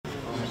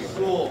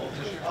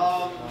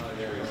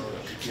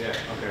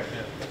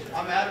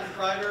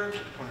Kreider.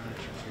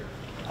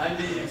 I'm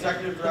the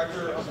Executive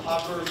Director of the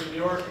Hop Growers of New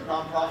York, a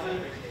nonprofit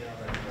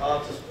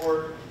to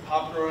support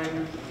hop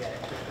growing.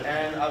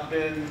 And I've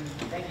been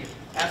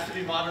asked to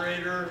be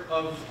moderator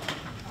of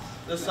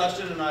this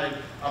session, and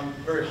I'm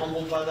very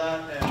humbled by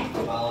that. And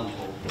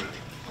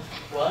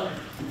what?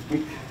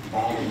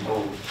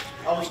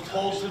 I was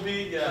told to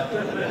be, yeah.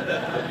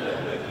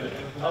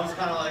 I was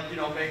kind of like, you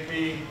know, make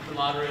me the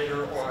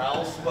moderator or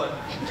else, but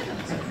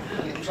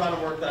I'm trying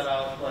to work that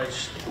out, like,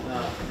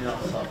 you know,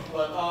 stuff.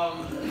 But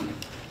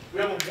we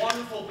have a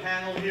wonderful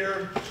panel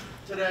here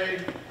today,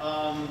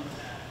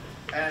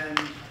 and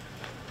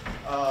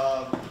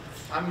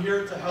I'm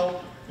here to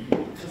help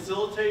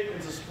facilitate and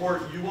to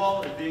support you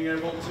all in being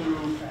able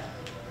to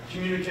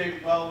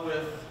communicate well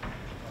with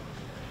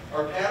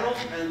our panel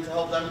and to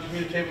help them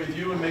communicate with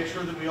you and make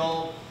sure that we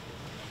all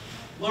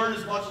learn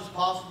as much as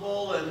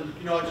possible. And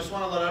you know, I just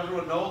want to let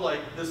everyone know, like,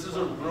 this is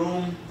a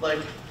room, like,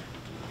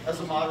 as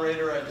a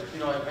moderator, I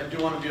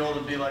do want to be able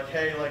to be like,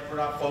 hey, like, we're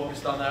not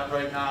focused on that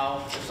right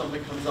now. If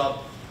something comes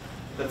up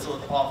that's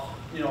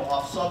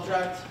off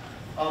subject,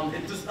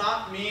 it does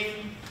not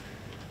mean.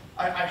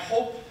 I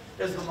hope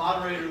as the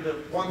moderator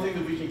that one thing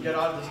that we can get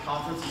out of this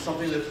conference is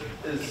something that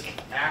is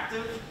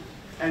active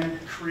and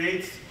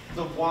creates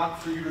the want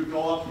for you to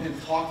go up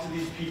and talk to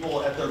these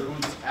people at their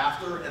booths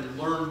after and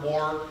learn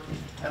more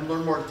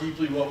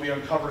deeply what we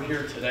uncovered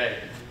here today.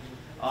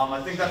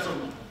 I think that's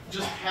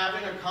just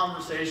having a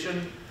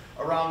conversation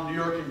around New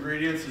York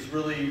ingredients is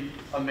really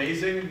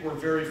amazing. We're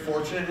very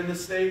fortunate in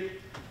this state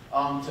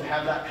to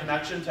have that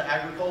connection to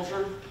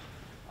agriculture.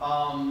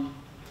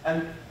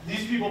 And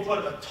these people put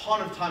a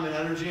ton of time and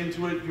energy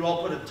into it. You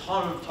all put a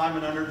ton of time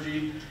and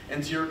energy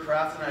into your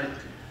craft, and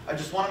I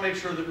just want to make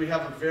sure that we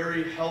have a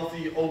very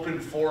healthy, open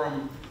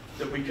forum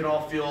that we can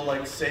all feel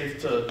like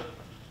safe to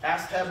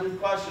ask taboo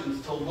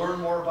questions, to learn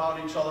more about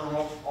each other and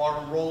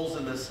our roles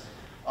in this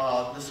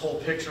this whole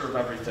picture of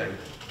everything.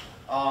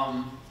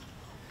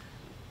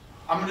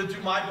 I'm going to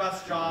do my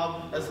best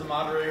job as the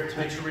moderator to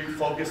make sure we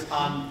focus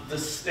on the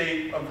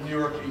state of New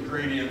York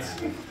ingredients.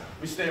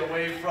 We stay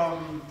away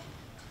from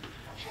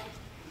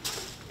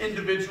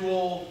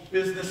individual,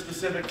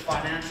 business-specific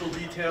financial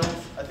details.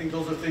 I think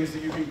those are things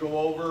that you can go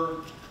over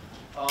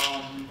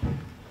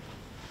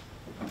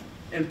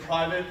in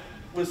private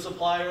with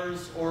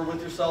suppliers or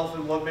with yourself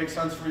and what makes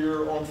sense for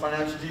your own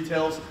financial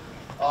details.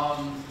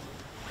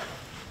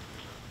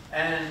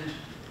 And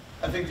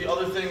I think the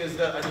other thing is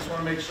that I just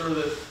want to make sure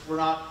that we're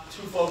not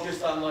too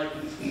focused on like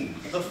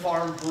the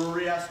farm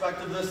brewery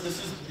aspect of this.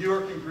 This is New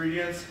York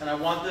ingredients, and I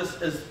want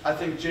this as, I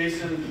think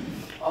Jason,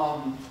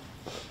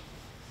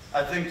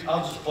 I think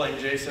I'll just blame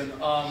Jason.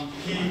 I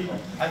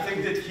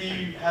think that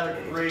he had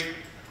a great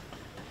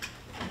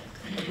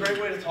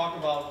way to talk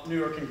about New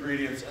York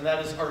ingredients, and that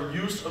is our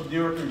use of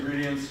New York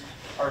ingredients,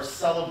 our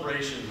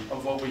celebration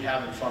of what we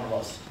have in front of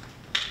us.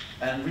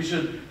 And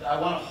I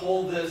want to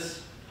hold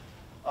this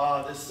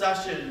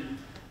session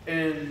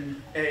as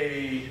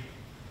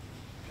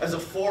a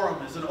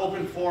forum, as an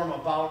open forum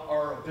about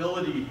our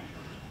ability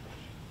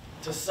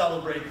to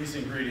celebrate these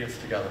ingredients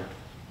together.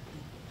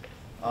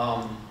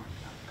 And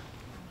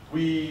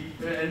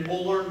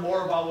we'll learn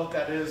more about what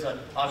that is.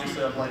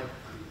 Obviously, I've like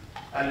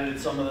edited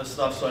some of this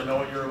stuff, so I know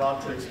what you're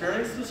about to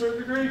experience to a certain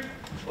degree.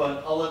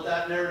 But I'll let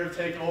that narrative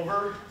take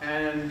over.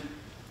 And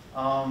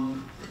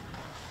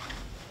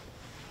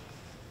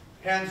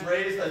hands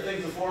raised. I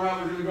think the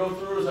format we're going to go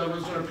through is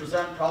everyone's going to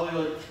present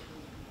probably like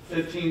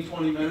 15,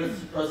 20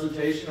 minutes of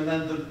presentation, and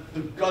then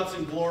the guts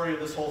and glory of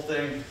this whole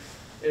thing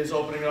is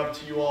opening up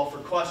to you all for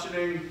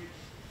questioning,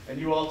 and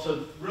you all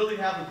to really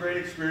have a great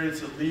experience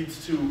that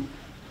leads to.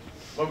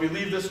 When we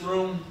leave this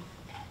room,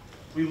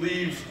 we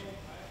leave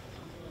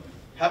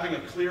having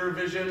a clear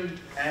vision,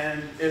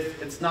 and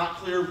if it's not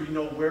clear, we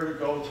know where to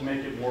go to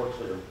make it more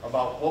clear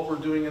about what we're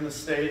doing in the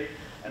state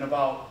and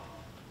about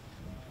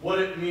what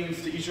it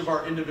means to each of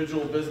our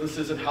individual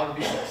businesses and how to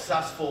be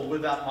successful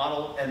with that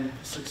model and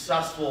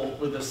successful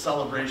with the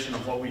celebration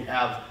of what we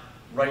have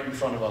right in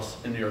front of us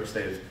in New York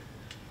State.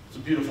 It's a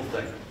beautiful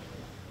thing.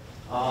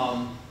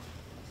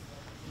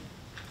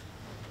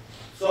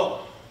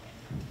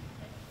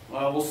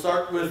 We'll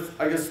start with,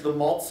 I guess, the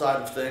malt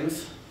side of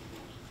things.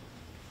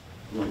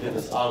 I'm going to get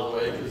this out of the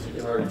way because you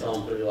can already tell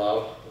I'm pretty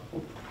loud.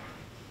 I'm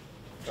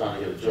trying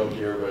to get a joke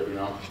here, but you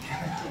know,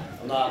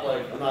 I'm not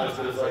as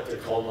good as like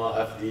Tacoma,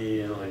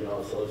 FD, and like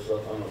all this other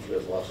stuff. I don't know if you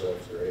guys watch that.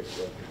 It's great.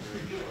 So.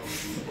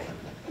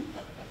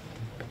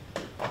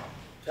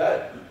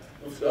 Ted,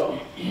 let's go.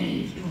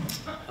 We're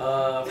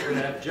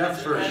gonna have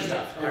Jeff first.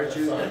 Aren't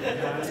you going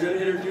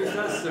to introduce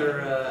us,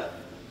 or?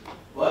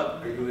 What?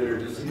 Are you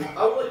introducing?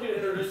 I would like you to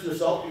introduce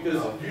yourself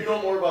because you know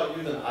more about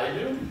you than I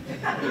do.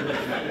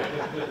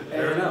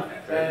 Fair enough.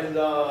 And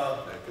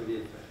That could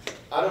be.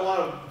 I don't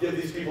want to give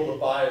these people the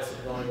bias if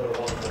you only go to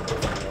one person.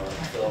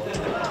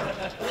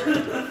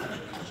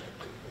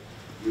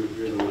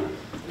 You're the winner.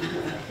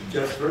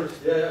 Just first?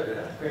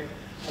 Yeah. Great.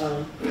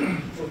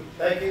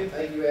 Thank you,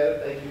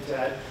 Ed. Thank you,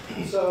 Ted.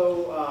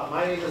 So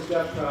my name is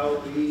Jeff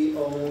Trout. We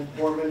own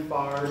Foreman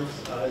Farms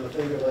in the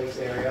Finger Lakes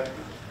area.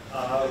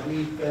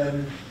 We've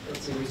been,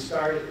 let's see,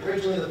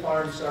 originally the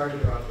farm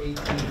started around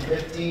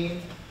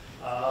 1815,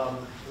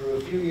 through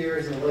a few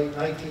years in the late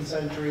 19th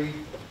century,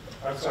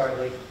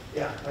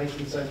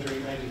 19th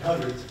century,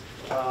 1900s.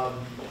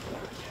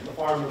 The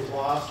farm was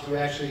lost through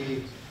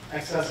actually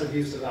excessive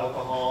use of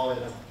alcohol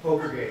and a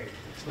poker game.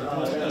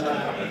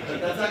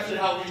 That's actually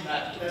how we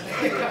met.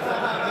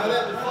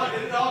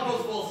 It all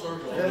goes full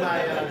circle. Then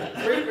my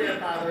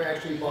great-grandfather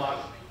actually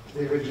bought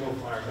the original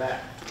farm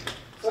back.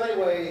 So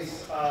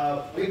anyways,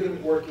 we've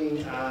been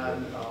working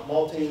on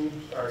malting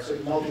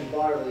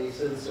barley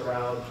since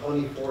around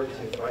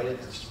 2014, right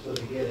at the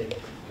beginning.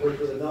 Worked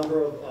with a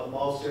number of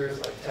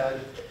maltsters like Ted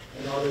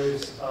and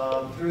others.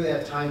 Through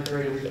that time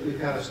period, we've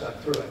kind of stuck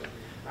through it.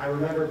 I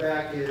remember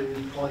back in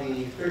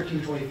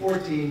 2013,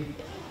 2014,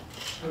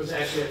 it was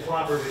actually a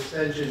cooperative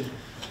extension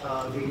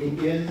meeting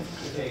in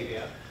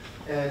Batavia,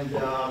 and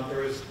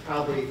there was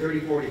probably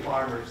 30, 40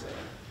 farmers there.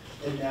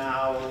 And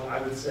now, I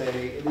would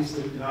say, at least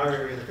in our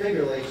area, the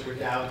Finger Lakes, we're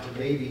down to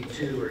maybe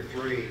 2 or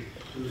 3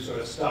 who sort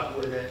of stuck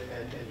with it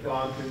and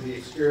gone through the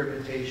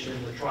experimentation,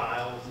 the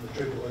trials, and the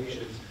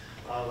tribulations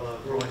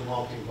of growing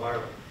malting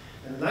barley.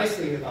 And the nice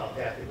thing about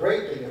that, the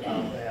great thing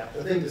about that,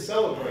 the thing to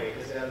celebrate,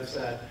 as Adam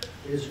said,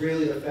 is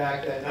really the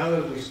fact that not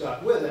only have we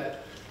stuck with it,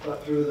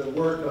 but through the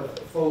work of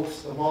the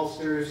folks, the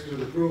maltsters, through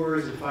the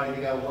brewers, and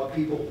finding out what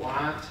people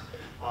want,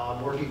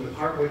 working with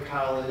Hartwick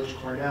College,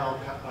 Cornell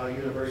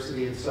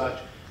University, and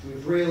such,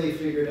 we've really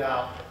figured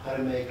out how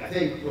to make, I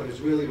think, what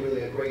is really,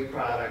 really a great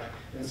product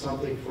and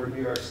something for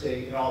New York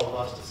State and all of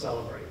us to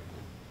celebrate.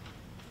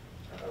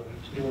 Are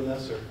we doing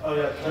this, or? Oh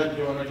yeah, Ted,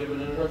 do you want to give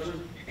an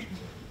introduction?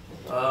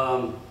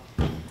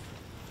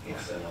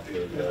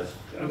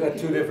 I've got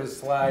 2 different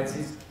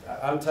slides.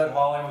 I'm Ted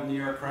Holling with New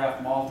York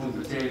Craft Malt in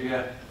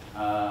Batavia.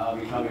 I'll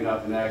be coming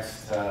up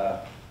next.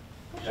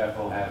 Jeff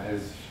will have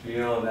his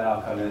spiel, and then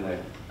I'll come in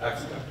later.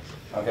 Excellent.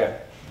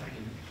 Okay.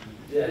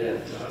 Yeah.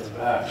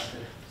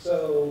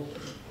 So,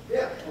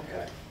 yeah,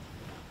 okay.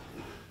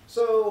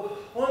 So,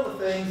 one of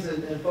the things,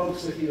 and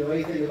folks, if you know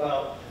anything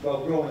about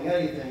growing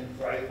anything,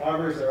 right,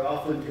 farmers are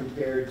often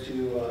compared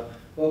to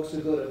folks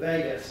who go to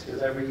Vegas,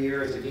 because every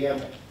year is a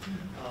gamble.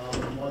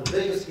 One of the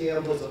biggest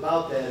gambles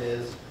about that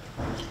is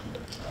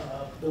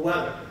the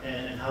weather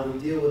and how we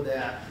deal with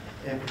that,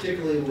 and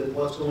particularly with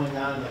what's going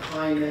on in the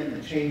climate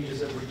and the changes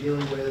that we're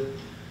dealing with.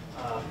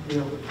 You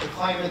know, the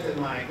climate that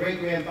my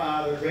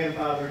grandfather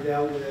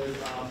dealt with,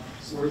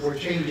 we're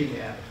changing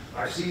that.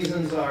 Our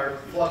seasons are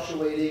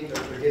fluctuating,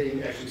 they're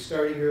getting actually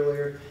starting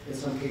earlier, in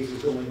some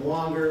cases going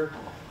longer,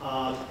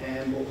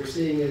 and what we're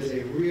seeing is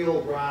a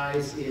real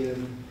rise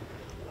in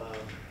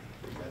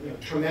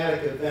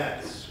traumatic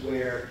events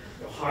where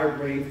hard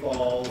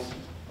rainfalls,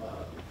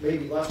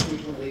 maybe less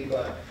frequently,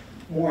 but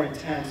more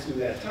intense through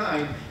that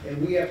time,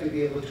 and we have to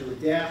be able to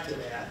adapt to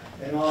that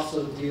and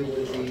also deal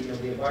with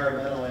the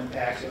environmental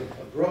impacts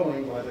of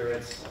growing, whether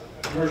it's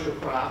a commercial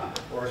crop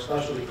or a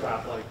specialty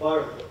crop like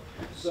barley.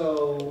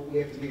 So we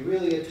have to be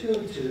really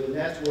attuned to, and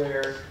that's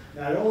where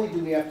not only do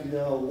we have to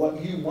know what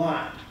you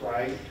want,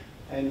 right,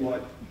 and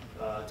what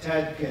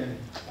Ted can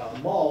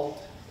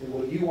malt, and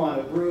what you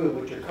want to brew and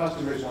what your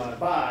customers want to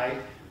buy,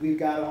 we've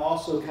got to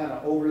also kind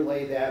of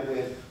overlay that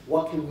with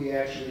what can we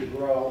actually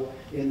grow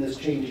in this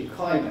changing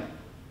climate.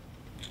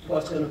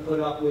 What's going to put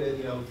up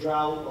with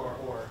drought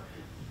or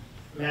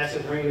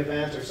massive rain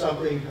events or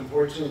something.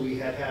 Unfortunately, we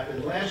had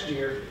happened last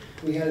year.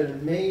 We had an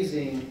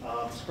amazing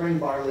spring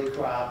barley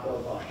crop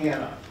of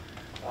Hannah,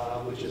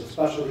 which is a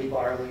specialty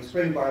barley,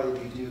 spring barley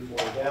we do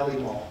for Valley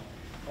Malt.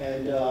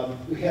 And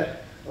we had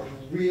a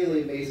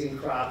really amazing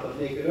crop of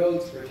naked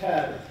oats for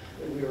Ted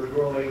that we were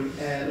growing.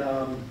 And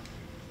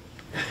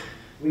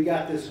we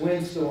got this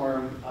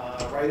windstorm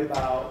right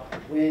about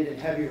wind and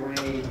heavy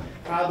rain,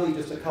 probably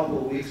just a couple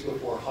of weeks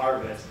before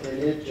harvest. And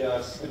it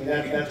just, I mean,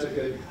 that's a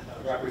good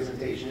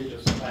representation. It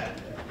just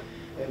flattened.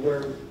 And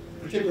we're,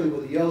 particularly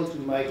with the oats,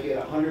 we might get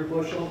 100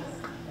 bushel.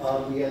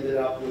 We ended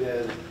up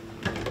with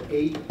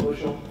 8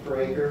 bushel per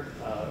acre,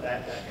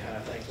 that kind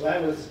of thing. So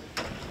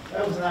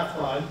that was not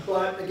fun.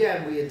 But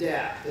again, we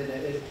adapt.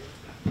 And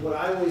what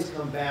I always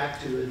come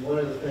back to, and one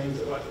of the things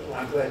that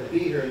I'm glad to be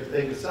here and the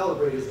thing to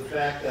celebrate, is the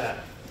fact that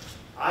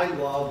I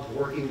love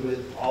working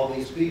with all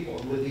these people,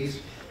 and with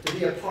these, to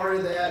be a part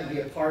of that and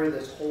be a part of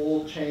this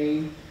whole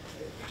chain,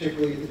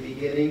 particularly at the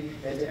beginning,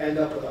 and to end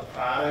up with a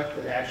product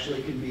that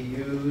actually can be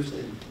used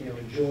and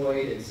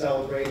enjoyed and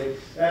celebrated.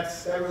 That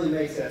really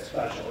makes that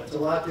special. It's a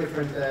lot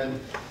different than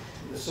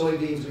the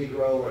soybeans we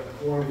grow or the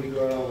corn we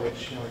grow,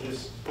 which are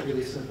just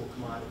really simple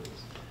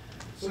commodities.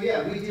 So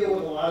yeah, we deal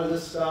with a lot of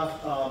this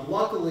stuff.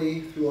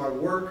 Luckily, through our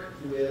work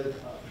with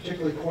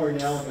particularly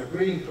Cornell and their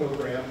breeding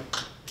program,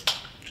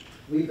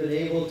 we've been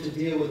able to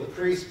deal with the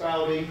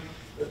pre-sprouting,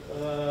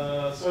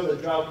 some of the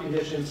drought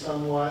conditions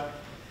somewhat,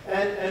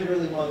 and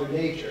really Mother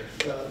Nature.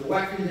 The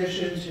wet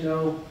conditions,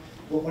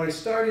 when I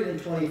started in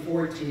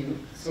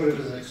 2014, sort of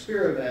as an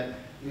experiment,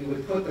 we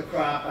would put the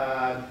crop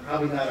on,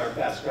 probably not our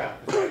best crop,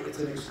 right? It's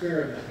an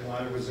experiment, we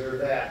want to reserve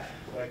that.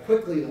 What I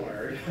quickly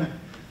learned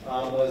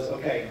was,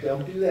 okay,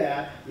 don't do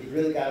that. You've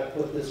really got to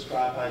put this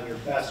crop on your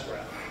best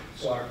crop.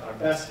 So our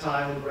best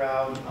tile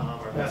ground,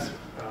 our best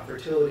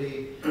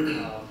fertility,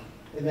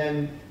 and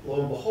then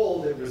lo and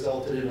behold, it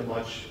resulted in a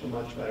much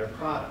better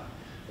product.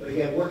 But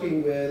again,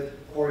 working with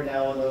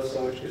Cornell and those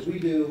sowage, because we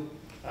do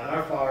on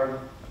our farm,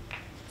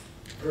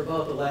 for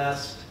about the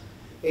last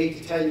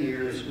 8 to 10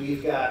 years,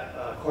 we've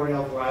got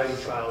Cornell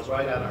variety trials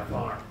right on our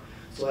farm.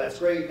 So that's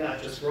great,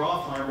 not just for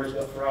all farmers,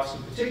 but for us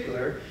in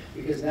particular,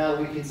 because now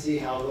we can see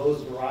how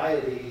those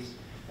varieties,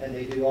 and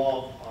they do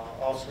all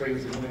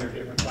springs and winter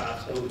different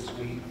crops, oats,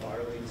 wheat,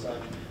 barley, and such,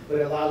 but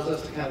it allows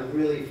us to kind of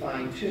really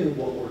fine tune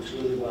what works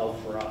really well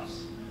for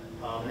us.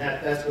 And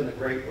that's been a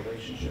great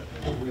relationship,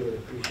 and we're really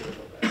appreciative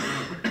of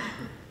that.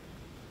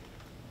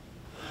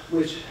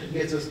 Which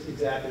gets us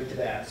exactly to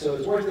that. So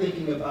it's worth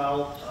thinking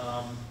about,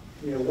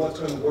 what's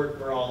going to work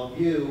for all of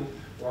you.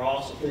 We're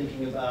also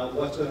thinking about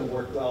what's going to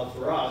work well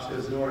for us,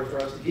 because in order for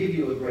us to give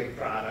you a great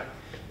product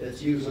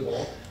that's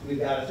usable, we've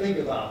got to think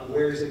about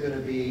where is it going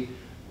to be,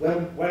 when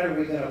are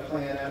we going to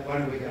plant it,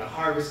 when are we going to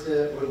harvest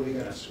it, what are we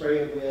going to spray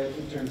it with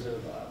in terms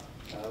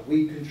of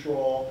weed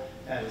control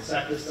and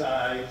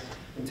insecticides.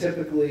 And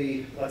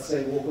typically, let's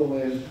say we'll go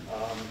in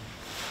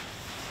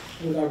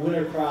with our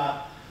winter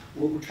crop.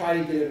 We'll try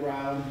to get it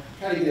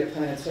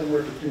planted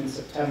somewhere between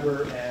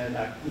September and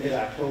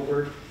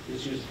mid-October.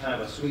 It's usually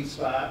kind of a sweet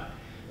spot.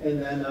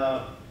 And then,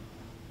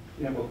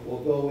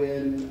 we'll go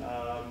in,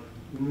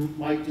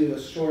 might do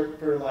a short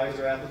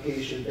fertilizer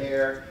application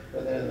there,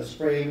 but then in the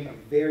spring, a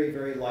very,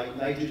 very light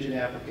nitrogen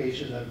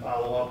application, then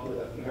follow up with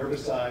an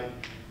herbicide,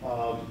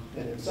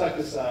 an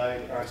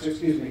insecticide, or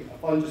excuse me,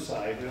 a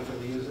fungicide.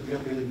 We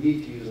don't really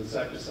need to use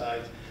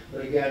insecticides,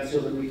 but again, so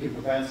that we can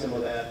prevent some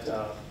of that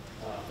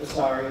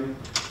fusarium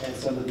and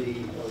some of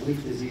the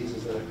leaf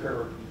diseases that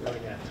occur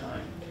during that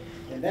time.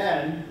 And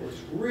then, what's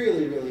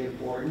really, really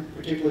important,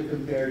 particularly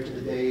compared to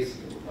the days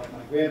like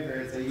my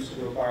grandparents, they used to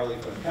grow barley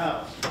from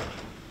cows.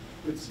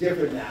 It's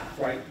different now,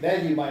 right?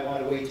 Then you might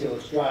want to wait till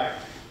it's dry.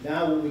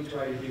 Now what we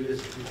try to do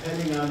is,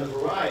 depending on the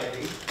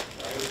variety,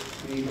 right,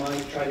 we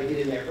might try to get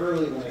in there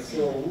early when it's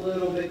still a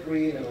little bit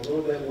green and a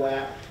little bit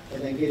wet,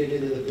 and then get it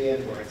into the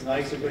bin where it's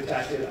nice and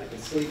protected. I can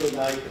sleep at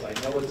night because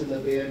I know it's in the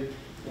bin.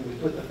 And we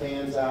put the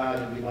fans on,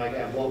 and we might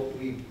have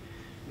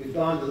we've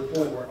gone to the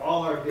point where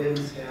all our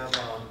bins have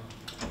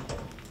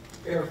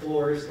air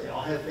floors, they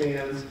all have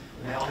fans,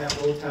 and they all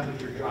have low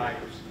temperature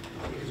dryers.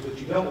 Because what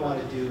you don't want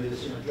to do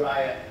is dry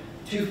it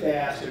too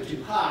fast or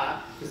too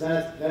hot, because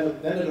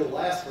then it'll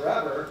last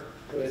forever,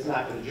 but it's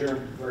not going to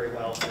germ very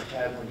well for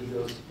Ted when he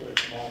goes to put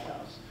it in the malt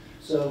house.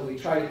 So we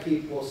try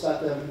to we'll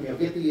set them,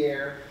 get the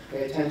air,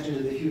 pay attention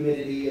to the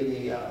humidity and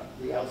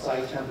the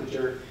outside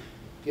temperature,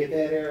 get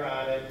that air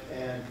on it,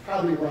 and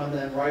probably run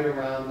them right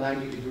around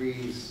 90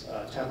 degrees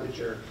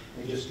temperature,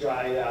 and just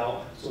dry it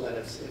out so that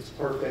it's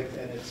perfect,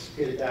 and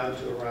get it down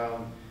to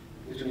around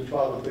between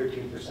 12 and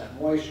 13%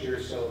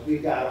 moisture. So if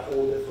we've got to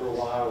hold it for a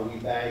while, or we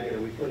bag it,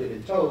 or we put it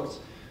in totes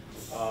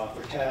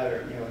for Ted or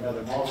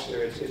another maltster,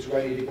 it's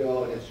ready to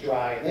go and it's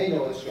dry, and they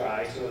know it's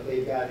dry. So if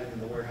they've got it in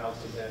the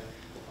warehouses, that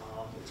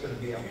it's going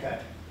to be okay.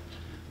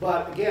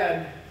 But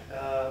again,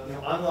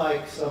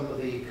 unlike some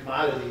of the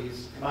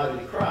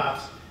commodity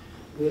crops,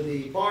 with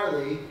the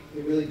barley,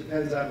 it really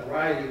depends on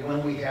variety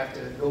when we have to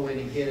go in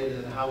and get it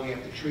and how we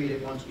have to treat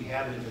it once we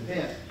have it in the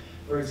bin.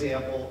 For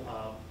example,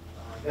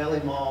 Valley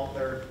Malt,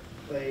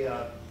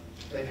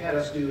 they've had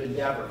us do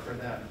Endeavor for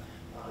them.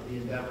 The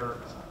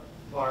Endeavor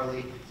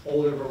barley,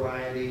 older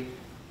variety.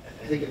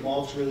 I think it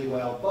malts really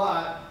well,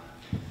 but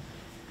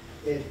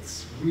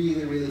it's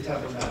really, really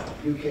temperamental.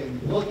 You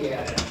can look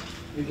at it,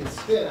 you can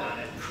spit on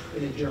it,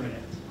 and it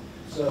germinates.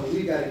 So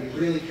we've got to be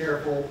really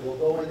careful. We'll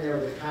go in there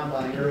with the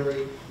combine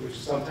early, which is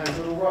sometimes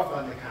a little rough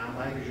on the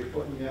combine because you're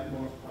putting that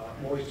more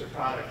moisture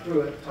product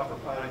through it, tougher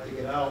product to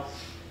get out.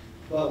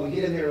 But we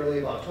get in there early,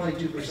 about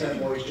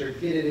 22% moisture,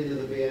 get it into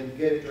the bin,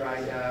 get it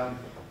dried down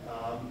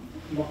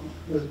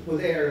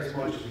with air as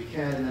much as we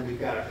can, and then we've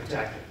got to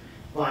protect it.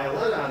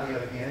 Violet, on the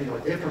other hand, a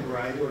different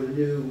variety, or the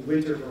new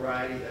winter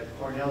variety that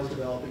Cornell's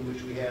developing,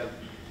 which we have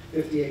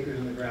 50 acres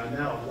in the ground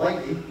now of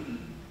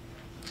lightning,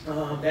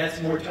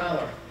 that's more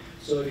tolerant.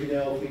 So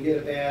if we get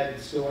a bad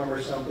storm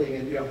or something,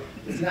 and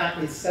it's not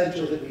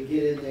essential that we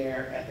get in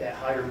there at that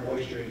higher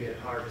moisture and get it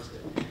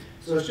harvested.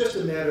 So it's just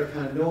a matter of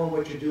kind of knowing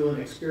what you're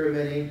doing,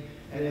 experimenting.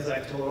 And as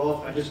I told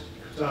off, I just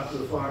talked to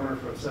the farmer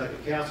from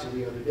Second Castle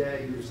the other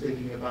day who was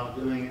thinking about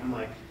doing it. I'm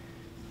like,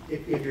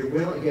 if you're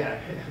willing,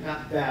 again,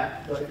 not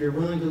that, but if you're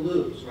willing to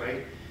lose,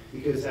 right?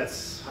 Because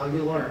that's how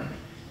you learn,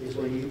 is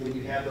when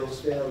you have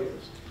those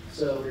failures.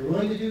 So if you're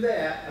willing to do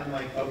that, I'm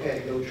like,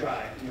 okay, go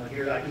try it.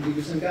 Here I can give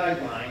you some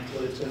guidelines,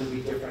 but it's going to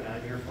be different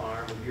on your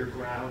farm, with your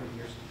ground, and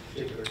your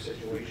particular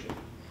situation.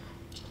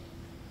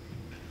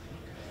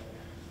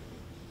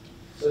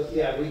 So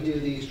yeah, we do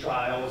these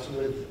trials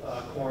with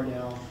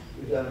Cornell.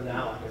 We've done them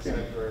now, like I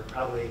said, for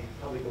probably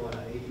going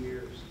on 8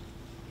 years.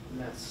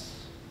 And that's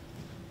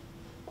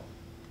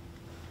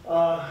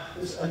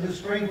this a new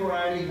spring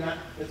variety.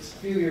 It's a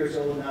few years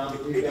old now,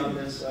 but we've done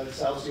this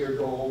Excelsior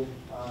Gold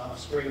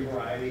spring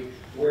variety.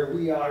 Where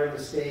we are in the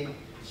state,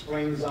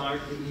 Springs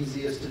aren't the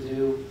easiest to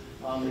do.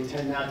 They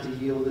tend not to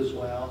yield as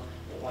well.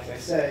 But like I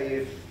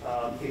say,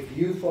 if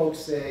you folks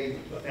say,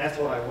 that's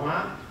what I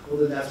want, well,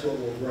 then that's what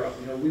we'll grow.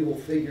 You know, we will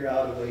figure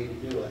out a way to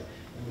do it.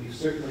 And we've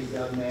certainly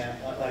done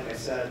that. Like I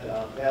said,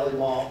 Valley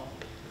Mall,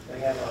 they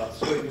have a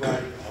spring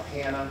variety called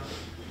Hannah.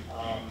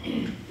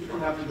 We don't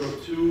have to go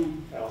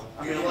too,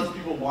 I mean, unless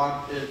people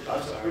want it,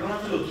 we don't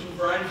have to go too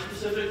variety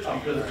specific,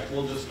 because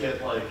we'll just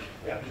get like,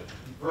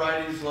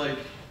 varieties like,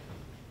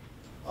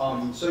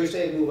 So you're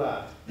saying move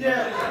on?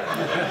 yeah,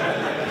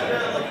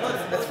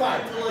 like, That's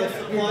fine. like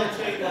supply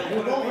chain, like, You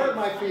won't hurt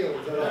my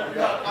feelings at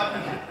all.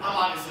 I'm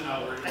obviously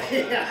not worried about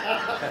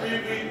that.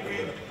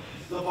 We,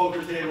 the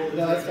poker table.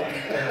 No, that's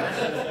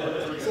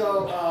fine. So,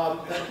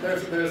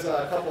 there's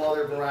a couple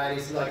other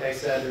varieties, like I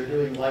said, they're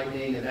doing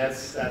lightning, and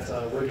that's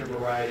a winter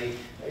variety.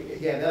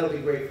 Again, that'll be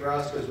great for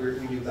us, because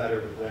we do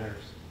better with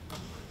winters.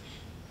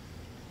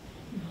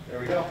 There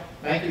we go.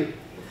 Thank you.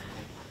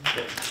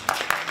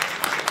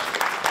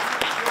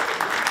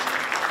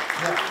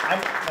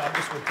 I'm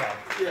just with Tom.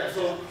 Yeah,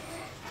 so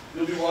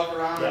you'll be walking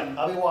around and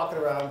I'll be walking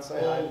around, say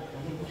hi.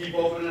 we'll keep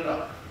opening it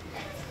up.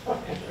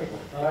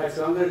 All right,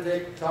 so I'm going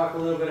to talk a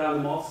little bit on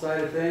the malt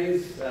side of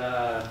things,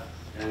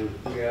 and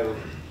we have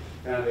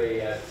kind of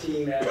a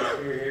team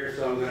atmosphere here,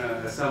 so I'm going to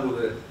assemble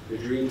the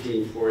dream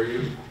team for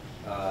you.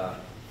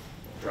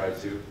 Try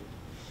to.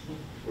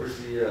 Where's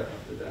the up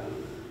and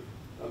down?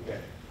 Okay.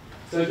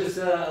 So just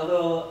a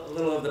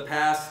little of the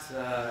past.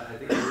 I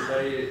think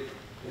everybody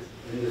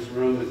in this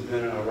room has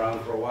been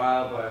around for a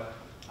while, but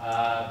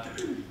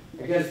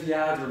against the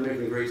odds, we're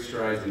making great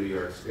strides in New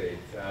York State.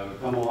 We've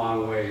come a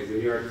long way. The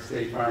New York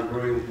State Farm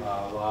Brewing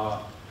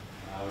law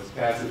was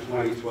passed in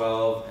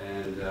 2012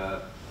 and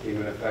came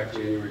into effect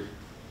January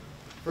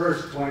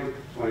 1st,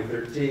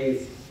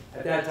 2013.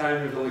 At that time,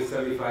 there was only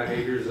 75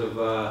 acres of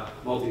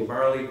malting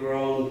barley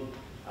grown.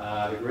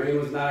 The grain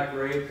was not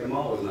great, the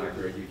malt was not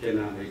great. You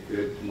cannot make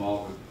good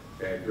malt with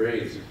bad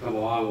grains. We've come a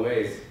long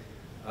ways.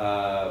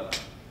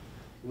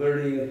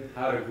 Learning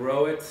how to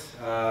grow it,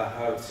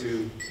 how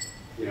to,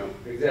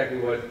 exactly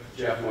what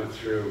Jeff went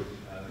through.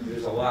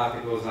 There's a lot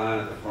that goes on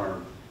at the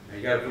farm. And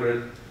you got to put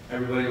it,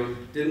 everybody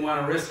didn't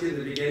want to risk it in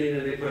the beginning,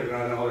 and they put it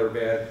on all their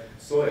bad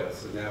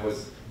soils. And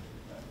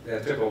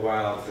that took a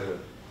while to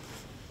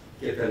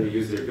get them to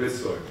use their good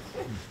soils.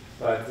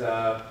 But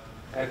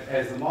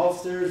as the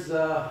maltsters,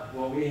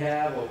 what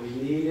we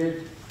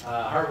needed,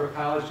 Harvard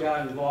College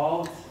got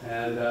involved,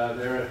 and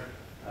they're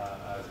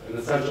an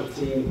essential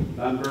team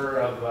member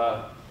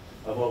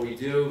of what we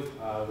do.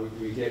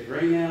 We get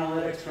grain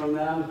analytics from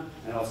them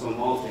and also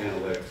malt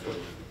analytics from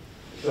them.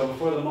 So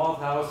before the malt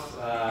house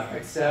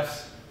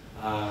accepts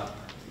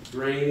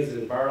grains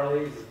and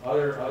barleys,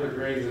 other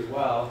grains as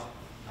well,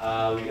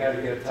 we got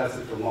to get it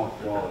tested for malt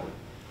quality.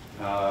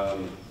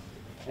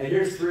 And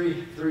here's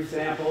three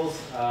samples.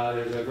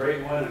 There's a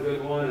great one, a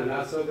good one, a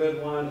not so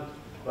good one,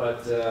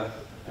 but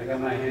I got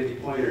my handy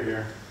pointer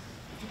here.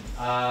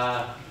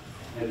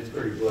 And it's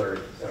pretty blurry,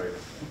 sorry.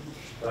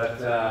 But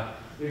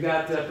we've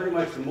got pretty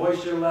much the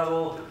moisture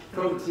level,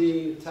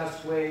 protein,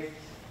 test weight.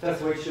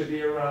 Test weight should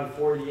be around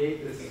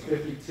 48. This is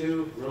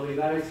 52, really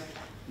nice.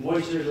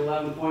 Moisture is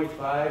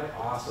 11.5,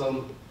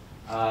 awesome.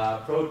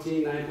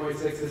 Protein, 9.6.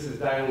 This is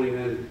dialing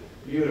in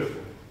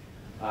beautiful.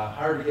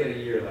 Hard to get a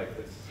year like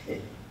this.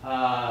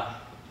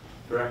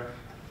 Correct?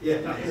 Yeah.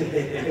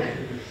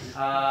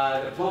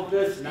 The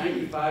plumpness,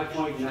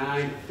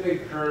 95.9,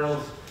 big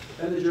kernels,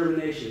 and the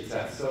germination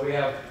test. So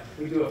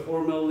we do a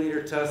 4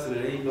 milliliter test and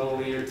an 8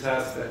 milliliter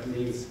test. That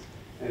means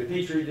in a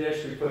petri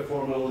dish, we put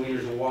 4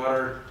 milliliters of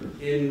water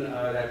in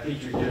that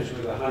petri dish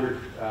with 100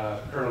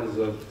 kernels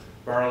of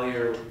barley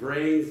or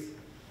grains.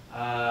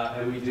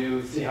 And we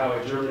do see how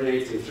it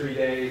germinates in 3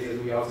 days,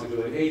 and we also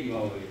do an 8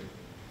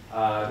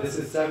 milliliter. This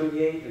is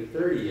 78 and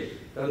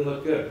 38. Doesn't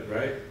look good,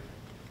 right?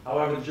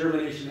 However, the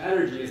germination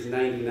energy is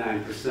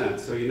 99%,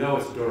 so you know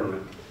it's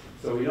dormant.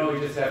 So we know we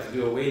just have to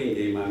do a waiting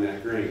game on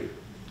that grain.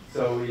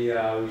 So we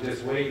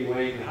just wait and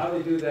wait. And how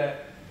they do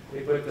that,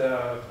 they put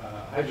the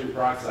hydrogen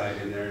peroxide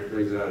in there. It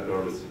brings it out of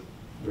dormancy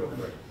real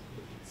quick.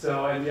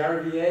 So, and the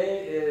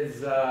RVA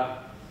is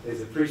a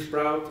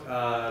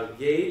pre-sprout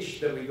gauge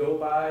that we go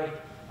by.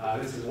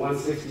 This is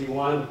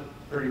 161,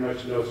 pretty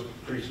much no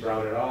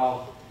pre-sprout at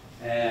all.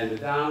 And the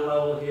down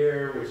level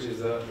here, which is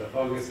the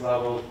fungus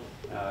level,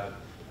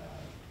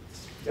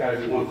 it's got to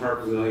be 1 part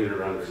per million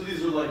or under. So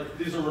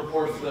these are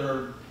reports that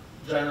are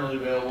generally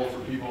available for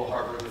people.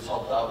 Harvard has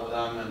helped out with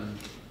them, and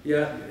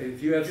yeah,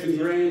 if you have some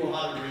grain,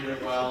 how to read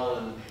it well,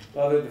 and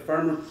the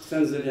farmer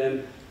sends it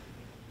in.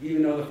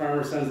 Even though the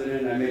farmer sends it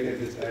in, I look at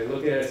it and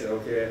say,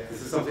 okay,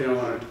 this is something I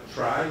want to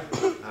try.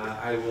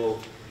 I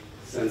will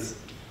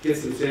get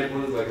some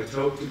samples, like a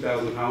tote,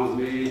 2,000 pounds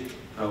maybe.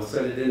 I will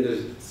send it in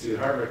to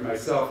Harvard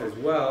myself as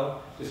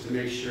well, just to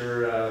make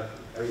sure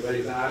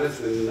everybody's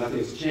honest and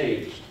nothing's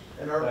changed.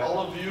 And are all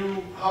of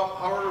you, how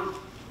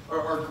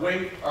are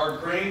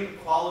grain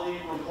quality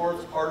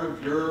reports part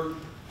of your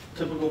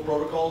typical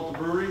protocol at the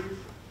brewery?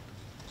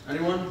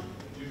 Anyone?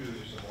 You do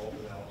some malt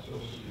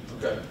analysis.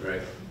 Okay,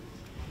 Right.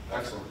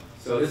 excellent.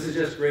 So this is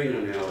just grain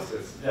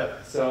analysis.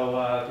 Yep.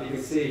 So you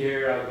can see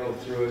here, I'll go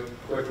through it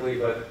quickly,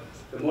 but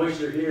the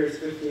moisture here is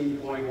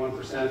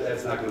 15.1%.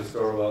 That's not going to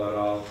store well at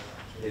all.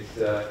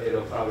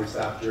 It'll probably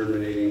stop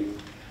germinating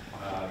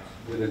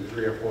within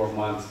 3 or 4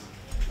 months.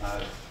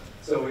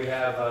 So we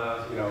have,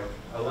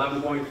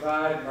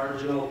 11.5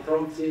 marginal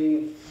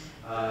protein.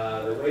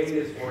 The weight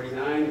is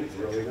 49. It's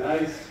really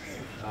nice.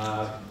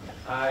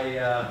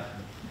 I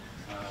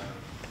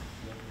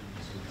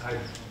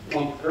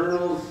pump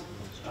kernels,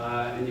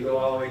 and you go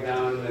all the way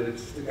down, and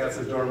it's got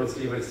some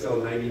dormancy, but it's still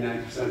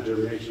 99%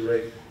 germination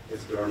rate.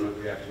 It's dormant.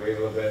 We have to wait a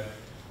little bit.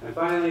 And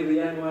finally, the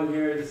end one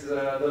here. This is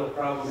a little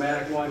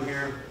problematic one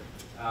here.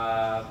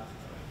 Now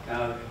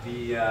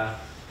the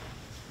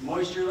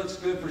moisture looks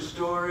good for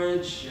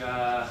storage.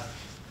 The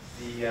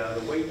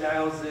weight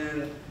dials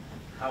in.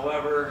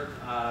 However,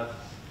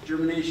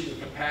 germination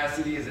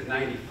capacity is at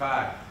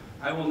 95.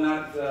 I will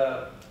not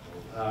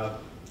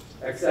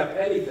accept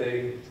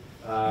anything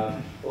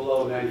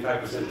below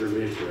 95%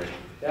 germination rate.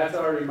 That's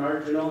already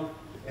marginal.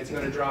 It's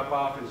going to drop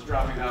off, and it's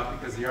dropping off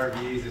because the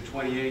RVE is at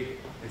 28.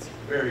 It's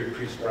very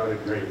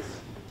pre-sprouted grains.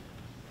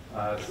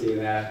 Seeing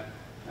that.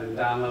 And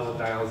down level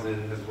dials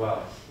in as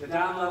well. The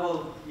down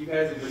level, you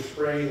guys have been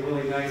spraying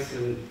really nice,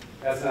 and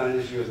that's not an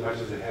issue as much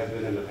as it has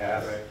been in the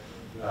past.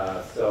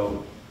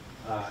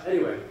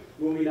 Anyway,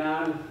 moving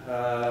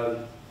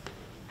on.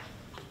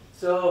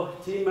 So,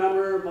 team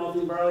member,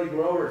 malting barley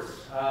growers.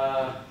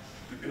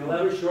 In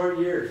 11 short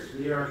years,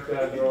 New York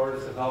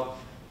growers have helped,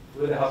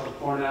 with the help of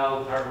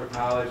Cornell, Harvard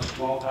College,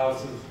 malt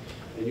houses,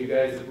 and you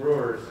guys, the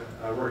brewers,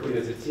 working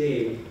as a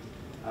team,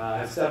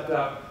 have stepped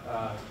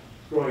up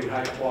growing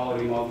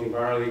high-quality malting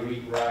barley,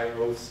 wheat, rye,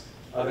 oats,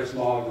 other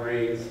small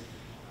grains.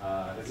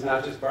 It's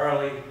not just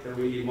barley that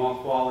we need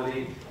malt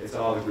quality, it's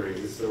all the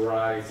grains. It's the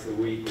rye, it's the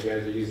wheat. You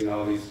guys are using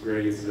all these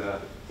grains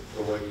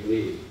for what you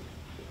need.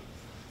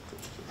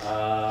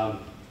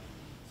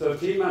 So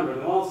team member,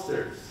 the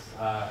maltsters.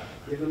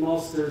 Give the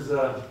maltsters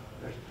a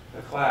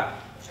clap.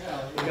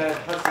 We got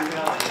Hudson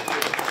Valley.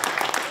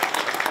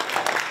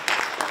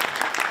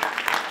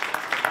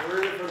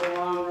 We're in it for the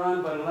long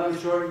run, but in 11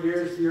 short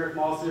years, New York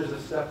maltsters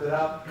have stepped it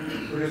up,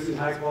 producing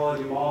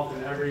high-quality malt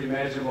in every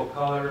imaginable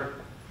color,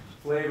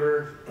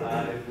 flavor,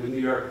 with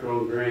New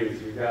York-grown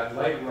grains. We've got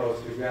light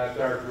roast, we've got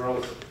dark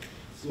roast,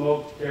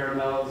 smoked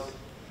caramels,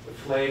 the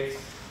flakes.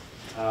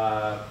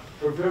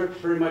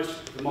 Pretty much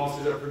the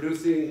maltsters are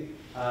producing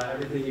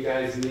everything you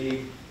guys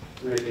need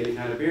to make any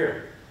kind of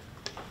beer.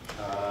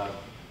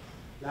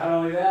 Not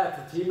only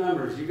that, the team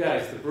members, you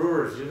guys, the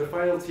brewers, you're the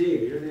final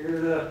team.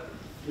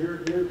 You're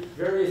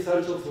very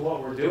essential to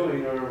what we're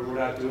doing, or we're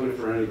not doing it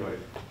for anybody.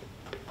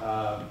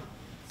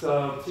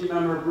 So team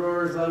member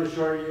brewers, 11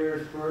 short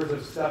years, brewers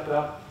have stepped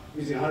up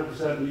using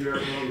 100% New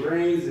York grown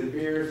grains and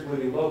beers,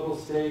 winning local,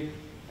 state,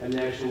 and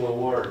national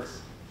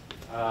awards.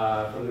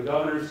 From the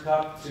Governor's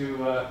Cup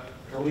to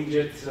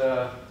collegiate,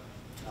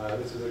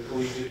 this is a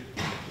collegiate,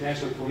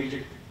 national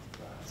collegiate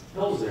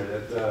Pilsner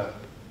that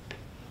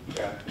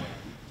got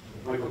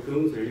Michael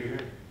Coombs, are you here?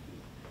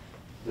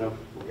 No?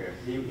 Okay.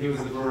 He was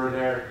the brewer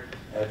there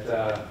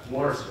at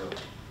Morrisville.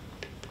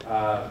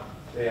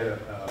 They had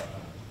a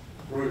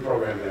brewing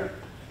program there.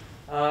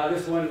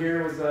 This one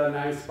here was a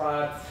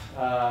 9-spot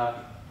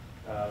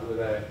with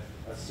a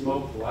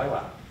smoked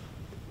lilac.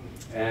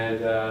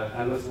 And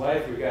on this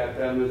life, we got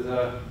them as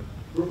a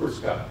Rupert's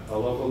Cup, a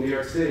local New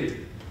York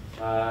City,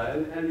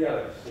 and the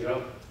others. You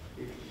know,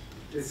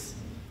 it's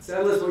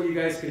endless what you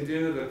guys can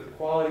do. The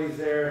quality's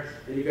there,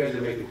 and you guys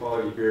are making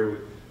quality beer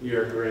with New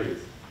York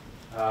grains.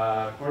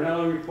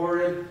 Cornell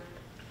reported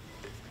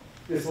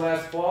this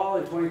last fall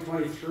in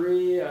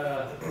 2023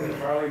 at the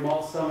Barley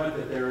Malt Summit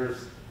that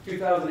there's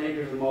 2,000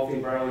 acres of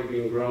malting barley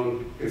being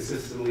grown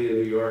consistently in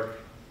New York.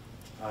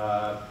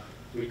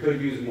 We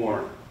could use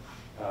more.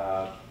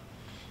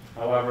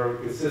 However,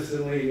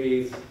 consistently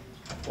means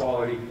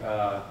quality,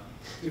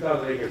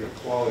 2,000 acres of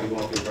quality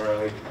malting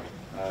barley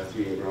is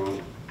being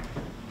grown.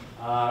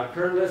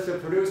 Current list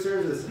of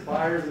producers and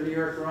suppliers of New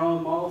York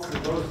grown malts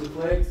and roasted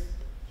flakes.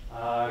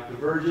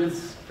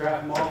 Convergence,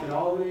 Craft Malt in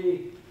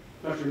Albany,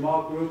 Country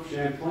Malt Group,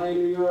 Champlain,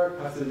 New York,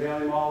 Hudson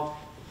Valley Malt,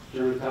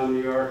 Germantown,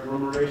 New York,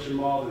 Rumoration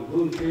Malt in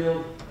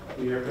Bloomfield,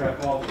 New York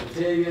Craft Malt in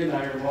Batavia,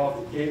 Niagara Malt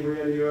in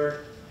Cambria, New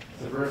York,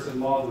 Subversive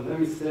Malt in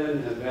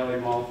Livingston, and Valley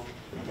Malt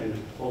in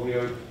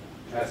Holyoke,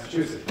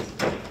 Massachusetts.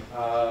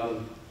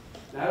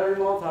 Not every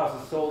malt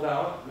house is sold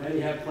out. Many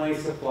have plain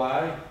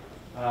supply.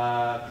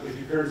 If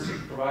your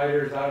current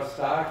provider is out of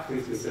stock,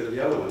 please consider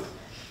the other ones.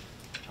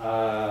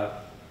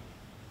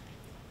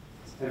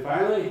 And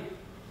finally,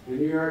 the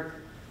New York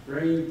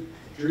Dream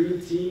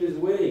Team is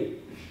winning.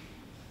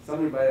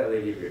 Somebody buy that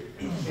lady a beer.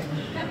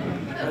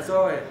 That's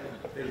all I have.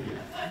 Thank you.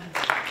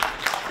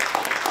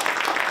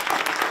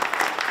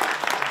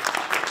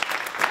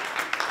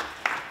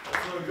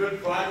 So a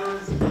good primer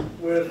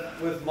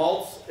with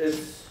malts.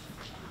 It's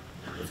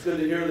good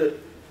to hear that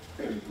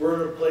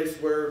we're in a place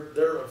where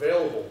they're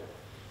available.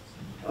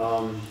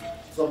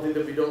 Something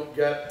that we don't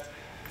get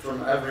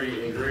from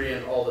every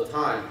ingredient all the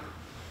time.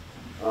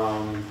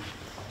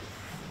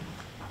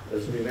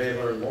 as we may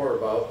learn more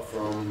about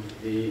from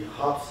the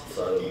hops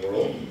side of the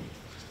world.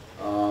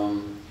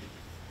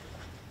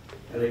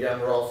 And again,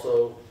 we're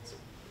also,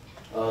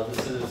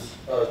 this is,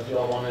 do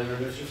y'all want to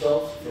introduce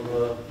yourselves from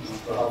the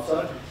hop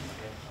side?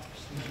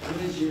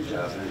 What is your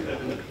job?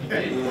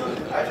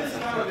 I just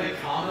kind of make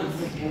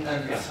comments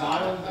and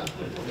smile.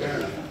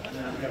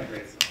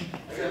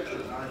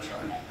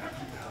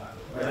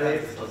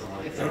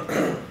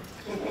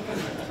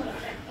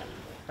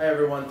 Hi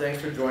everyone,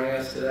 thanks for joining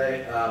us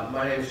today.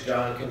 My name is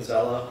John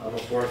Kinsella. I'm a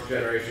fourth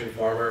generation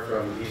farmer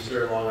from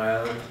Eastern Long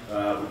Island.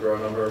 We grow a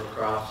number of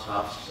crops,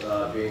 hops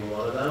being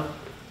one of them.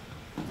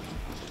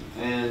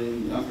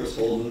 And I'm Chris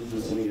Holden,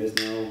 as some of you guys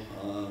know,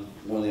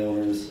 one of the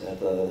owners at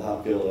the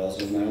hop field. I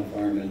also have my own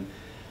farm in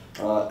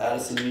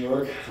Addison, New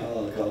York,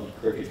 called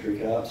Crooked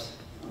Creek Hops.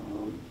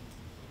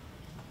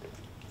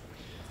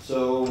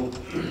 So,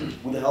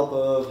 with the help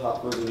of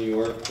Hop Growers in New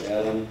York,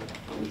 Adam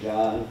and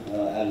John,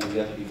 Adam's the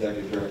deputy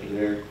executive director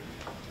there,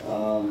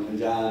 and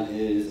John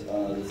is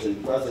the city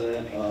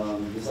president.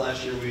 This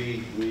last year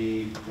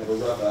we have a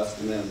rough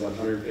estimate of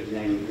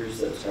 159 acres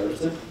that was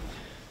harvested.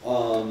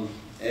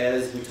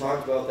 As we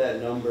talked about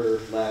that number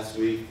last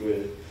week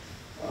with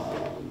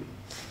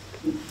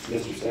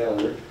Mr.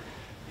 Saylor,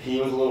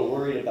 he was a little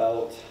worried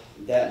about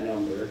that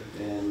number,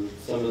 and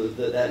some of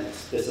that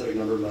specific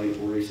number might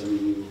worry some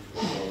of you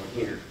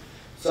here.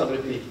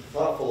 Something to be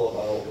thoughtful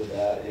about with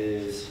that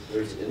is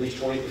there's at least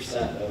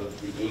 20%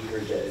 of the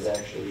acreage that is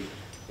actually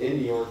in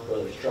New York,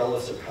 whether it's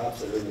trellis or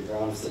hops that are in the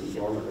ground sitting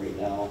dormant right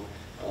now.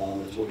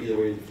 It's either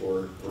waiting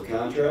for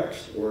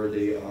contracts or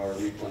they are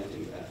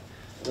replanting that.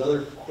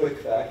 Another quick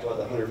fact about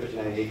the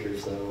 159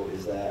 acres, though,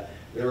 is that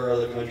there are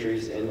other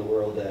countries in the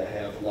world that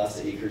have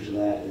less acreage than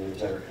that in their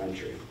entire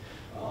country.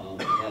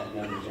 That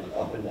number's gone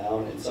up and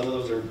down, and some of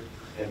those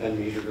have been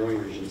major growing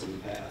regions in the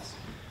past.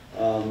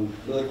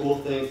 Another cool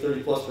thing,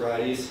 30+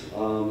 varieties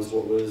is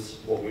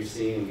what we've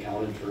seen and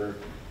counted for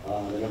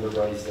the number of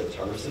varieties that was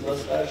harvested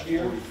this past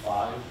year.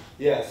 45.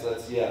 Yeah, so I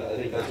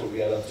think that's what we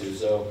got up to.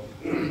 So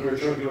we're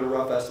trying to do a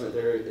rough estimate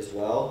there as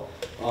well.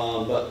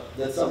 But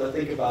that's something to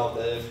think about,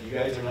 that if you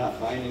guys are not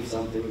finding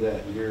something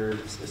that you're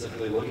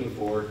specifically looking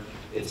for,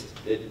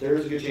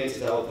 there's a good chance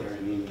it's out there. I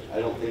mean, I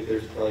don't think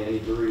there's probably any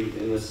brewery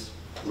in this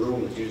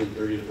room that's using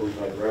 30 to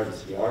 45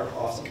 varieties. If you are,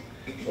 awesome.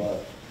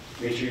 But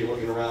make sure you're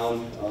looking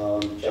around,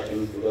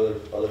 checking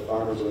with other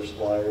farmers, other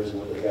suppliers, and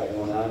what they got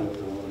going on and what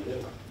they're willing to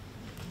do.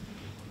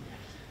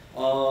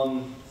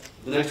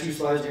 The next few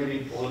slides are going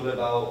to be a little bit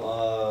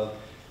about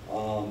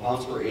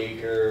pounds per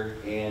acre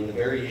and the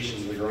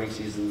variations of the growing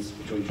seasons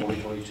between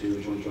 2022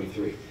 and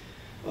 2023.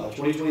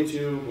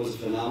 2022 was a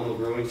phenomenal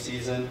growing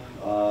season.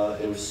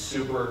 It was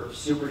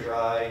super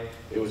dry.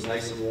 It was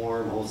nice and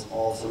warm almost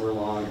all summer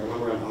long. I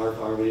remember on our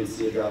farm we didn't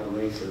see a drop of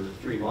rain for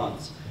 3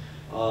 months.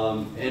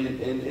 And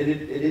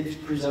it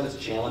did present its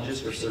challenges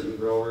for certain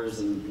growers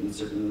in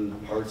certain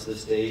parts of the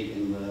state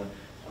and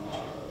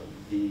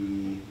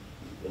the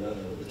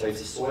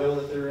types of soil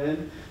that they're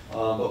in.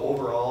 But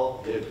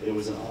overall, it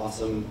was an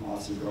awesome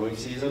growing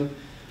season.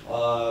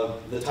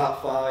 The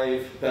top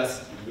 5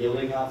 best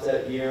yielding hops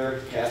that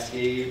year: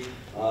 Cascade,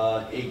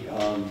 8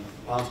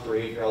 pounds per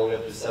acre, all the way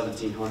up to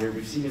 1,700.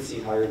 We've even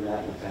seen higher than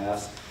that in the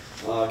past.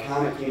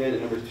 Comet came in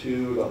at number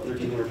 2, about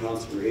 1,300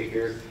 pounds per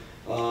acre.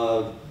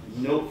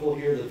 Notable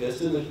here, the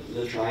Vista,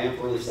 the Triumph,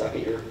 were the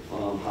second year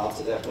hops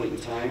at that point in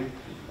time.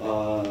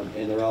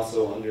 And they're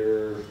also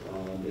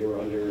they were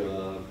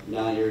under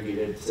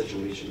non-irrigated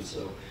situations.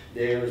 So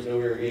there was no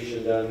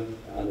irrigation done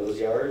on those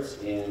yards,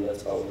 and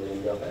that's about where they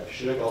ended up at.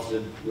 Chinook also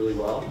did really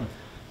well,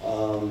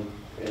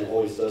 and it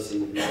always does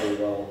seem to do really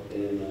well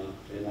in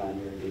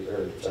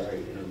non-irrigated,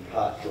 in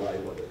hot, dry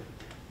weather.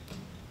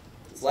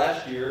 This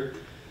last year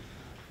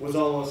was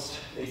almost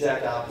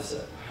exact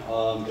opposite.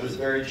 It was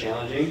very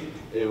challenging.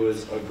 It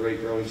was a great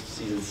growing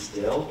season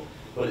still.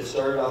 But it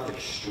started off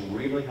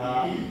extremely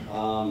hot.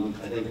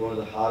 I think one of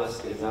the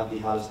hottest, if not the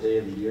hottest day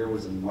of the year,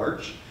 was in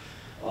March.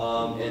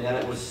 And then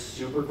it was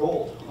super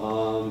cold.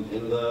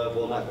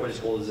 Well, not quite as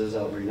cold as it is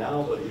out right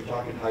now, but you're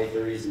talking high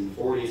 30s and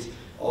 40s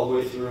all the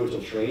way through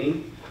until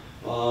training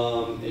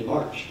in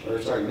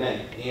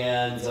May.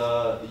 And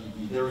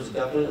there was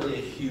definitely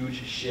a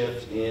huge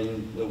shift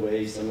in the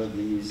way some of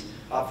these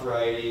hop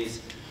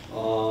varieties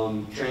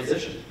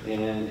transitioned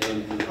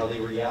and how they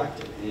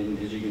reacted. And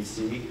as you can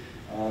see,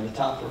 the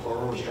top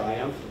performer was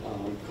Triumph.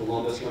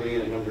 Columbus coming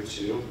in at number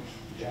 2.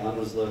 John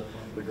was the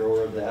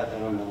grower of that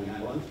down on Long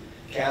Island.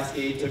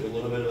 Cascade took a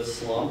little bit of a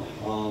slump.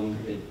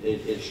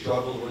 It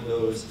struggled with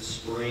those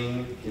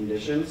spring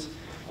conditions.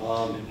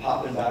 And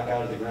popping back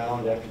out of the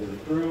ground after they were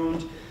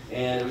pruned.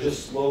 And it was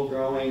just slow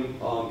growing,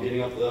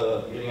 getting up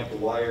the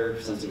wire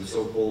since it was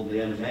so cold at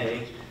the end of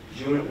May.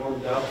 June it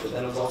warmed up, but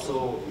then it was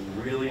also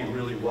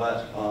really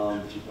wet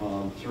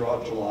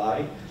throughout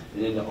July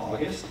and into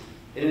August.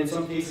 And in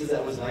some cases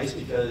that was nice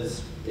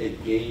because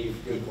it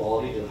gave good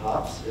quality to the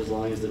hops as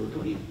long as they were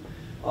clean.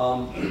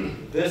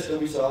 Vista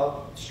we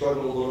saw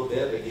struggled a little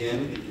bit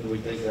again, and we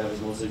think that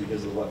was mostly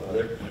because of the wet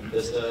weather.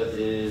 Vista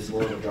is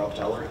more of a drought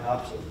tolerant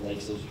hop, so it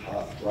likes those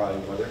hot, dry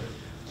weather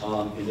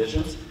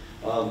conditions.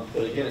 But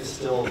again, it's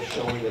still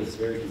showing that it's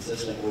very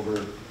consistent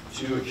over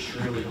 2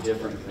 extremely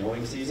different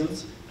growing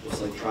seasons,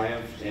 just like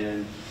Triumph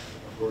and,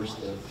 of course,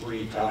 the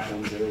 3 top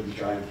ones there would be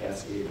Triumph,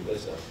 Cascade, and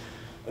Vista.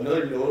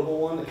 Another notable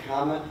one, the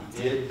Comet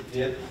did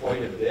dip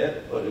quite a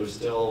bit, but it was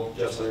still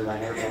just under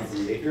 900 pounds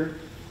an acre.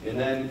 And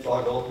then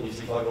Fuggle, you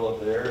see Fuggle up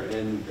there,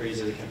 and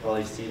crazy they can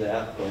probably see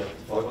that, but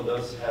Fuggle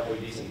does halfway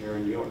decent here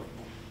in New York.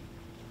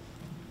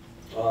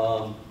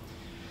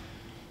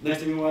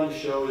 Next thing we wanted to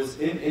show is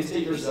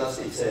in-state versus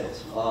out-state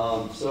sales.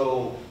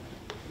 So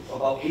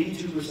about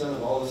 82%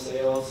 of all the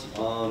sales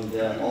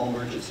that all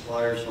merchant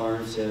suppliers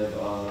farms have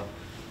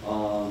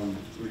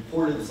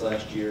reported this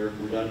last year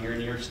were done here in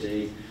New York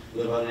State,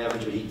 with about an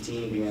average of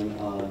 18 being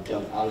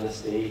done out of the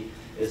state.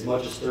 As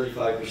much as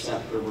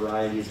 35% per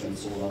variety has been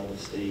sold out of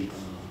the state.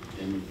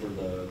 And for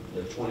the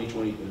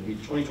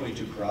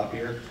 2022 crop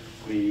year,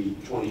 the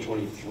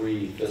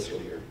 2023 fiscal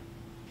year.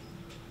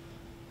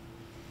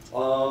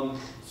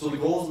 So the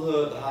goals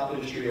of the hop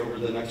industry over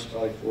the next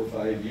probably 4 or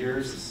 5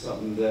 years is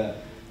something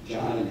that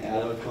John and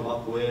Adam have come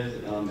up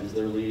with as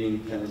they're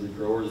leading kind of the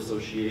Growers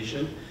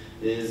Association,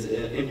 is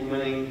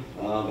implementing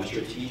a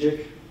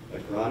strategic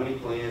agronomy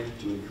plan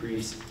to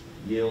increase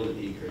yield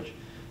and acreage.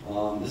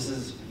 This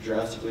is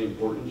drastically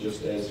important,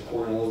 just as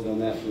Cornell has done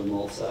that for the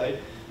malt side.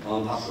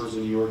 Hoppers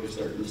in New York is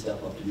starting to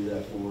step up to do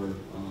that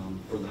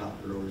for the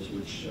hop growers,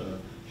 which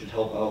should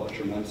help out a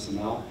tremendous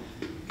amount.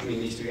 Between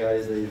these 2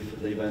 guys, they've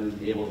been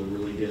able to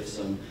really get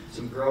some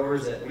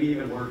growers that we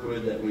even work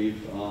with that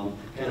we've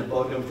kind of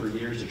bugged them for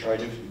years to try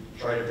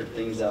different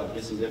things out,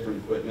 get some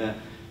different equipment.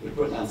 We're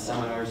putting on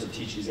seminars to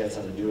teach these guys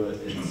how to do it.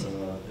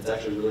 It's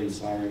actually really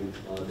inspiring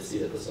to see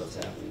that this stuff's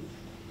happening.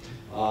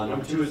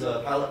 Number 2 is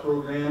a pilot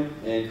program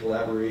and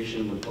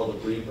collaboration with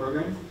public breeding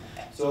program.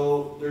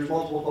 So there's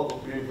multiple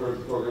public breeding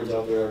programs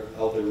out there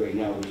right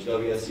now. There's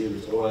WSU,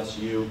 there's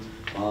OSU,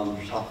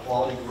 there's Top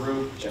Quality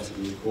Group, which has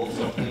some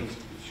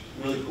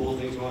really cool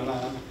things going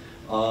on.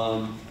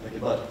 I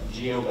could let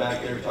Gio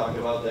back there talk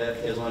about that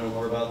if you guys want to know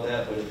more about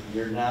that, but if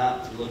you're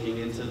not looking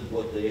into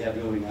what they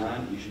have going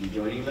on, you should be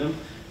joining them.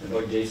 I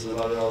bug Jason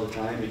about it all the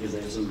time because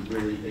they have some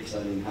really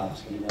exciting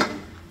hops coming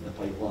down the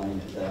pipeline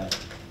that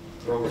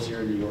growers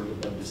here in New York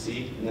would love to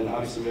see. And then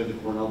obviously we have the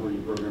Cornell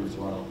breeding program as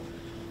well.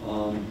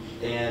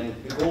 And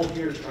the goal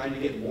here is trying to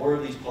get more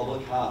of these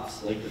public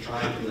hops, like the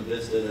Triumph and the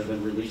Vista that have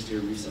been released here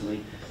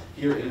recently,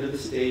 here into the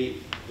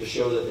state to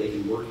show that they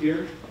can work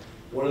here.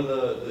 One of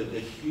the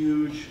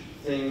huge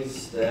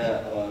things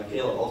that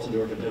Kayla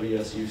Altendorf at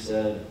WSU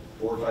said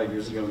 4 or 5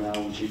 years ago now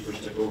when she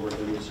first took over at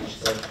WSU, she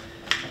said,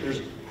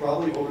 there's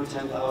probably over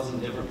 10,000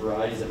 different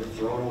varieties that were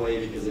thrown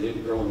away because they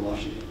didn't grow in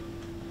Washington.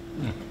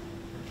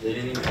 They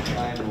didn't even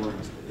try them, or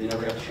they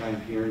never got to try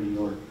them here in New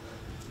York.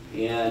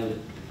 And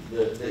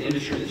the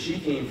industry that she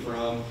came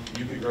from,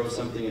 you could grow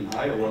something in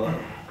Iowa,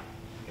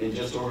 and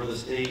just over the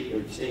state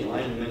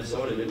line in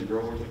Minnesota didn't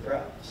grow worth a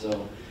crap.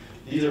 So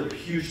these are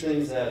huge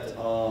things that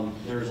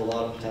there's a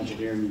lot of potential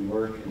here in New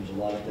York, and there's a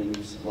lot of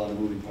things, a lot of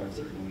moving parts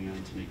that are going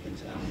on to make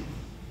things happen.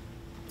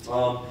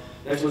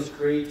 Next one's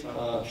create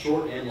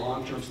short and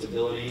long-term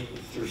stability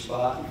through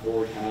spot and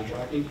forward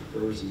contracting for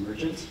growers and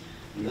merchants.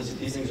 And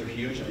these things are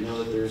huge. I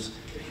know that there's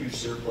a huge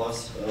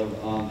surplus of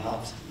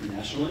hops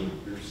nationally.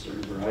 There's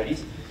certain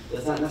varieties.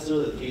 That's not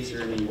necessarily the case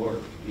here in New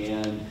York.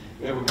 And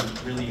we have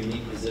a really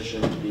unique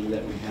position, being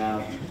that we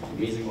have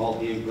amazing malt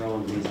being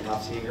grown, amazing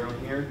hops being grown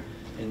here,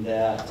 and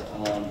that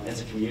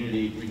as a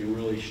community, we can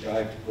really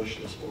strive to push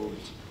this forward.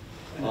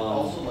 And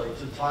also, like,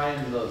 to tie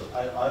in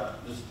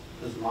just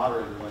as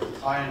moderator, like, to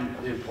tie in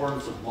the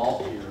importance of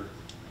malt here,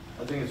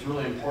 I think it's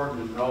really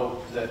important to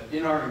note that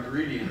in our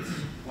ingredients,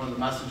 one of the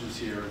messages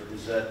here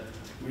is that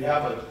we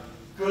have a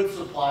good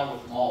supply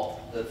with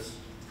malt that's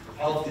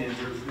healthy, and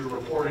we're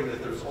reporting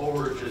that there's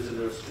overages and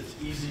it's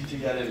easy to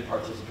get in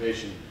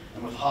participation.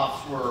 And with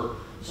hops, we're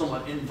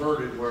somewhat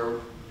inverted where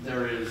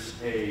there is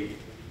a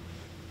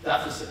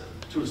deficit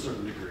to a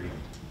certain degree.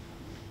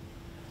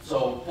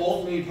 So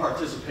both need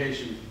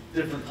participation,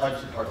 different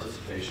types of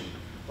participation.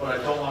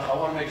 But I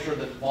want to make sure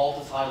that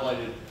malt is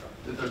highlighted,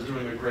 that they're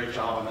doing a great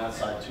job on that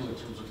side too in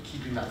terms of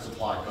keeping that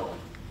supply going.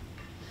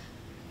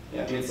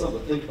 Yeah, I mean, it's something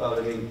to think about.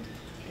 I mean,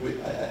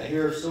 I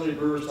hear so many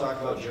brewers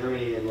talk about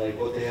Germany and like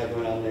what they have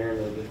going on there,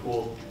 and the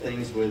cool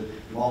things with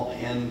malt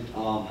and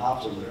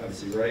hops over there,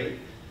 obviously, right?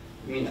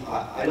 I mean,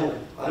 I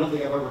don't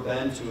think I've ever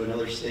been to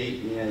another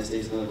state in the United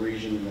States, another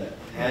region that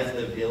has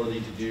the ability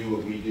to do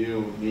what we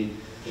do. I mean,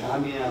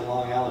 John being on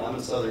Long Island, I'm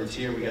in Southern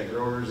Tier. We got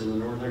growers in the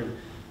northern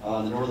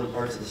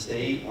parts of the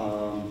state,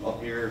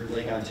 up near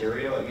Lake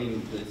Ontario. I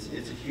mean,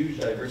 it's a huge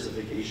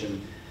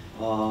diversification,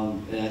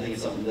 and I think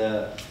it's something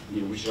that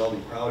we should all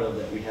be proud of,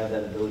 that we have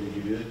that ability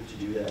to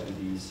do that with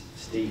these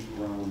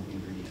state-grown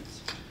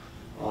ingredients.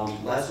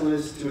 Last one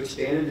is to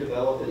expand and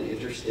develop an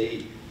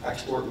interstate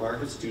export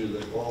markets due to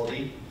the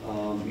quality,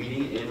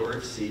 meeting and or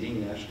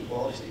exceeding national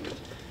quality standards.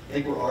 I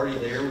think we're already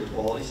there with the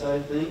quality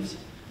side of things,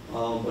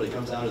 but it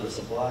comes down to the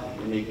supply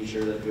and making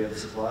sure that we have the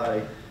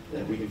supply,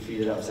 that we can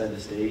feed it outside the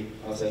state,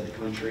 outside the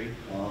country,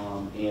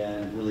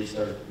 and really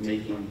start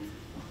making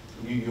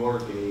New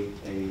York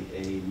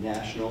a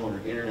national or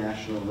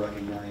international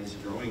recognized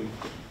growing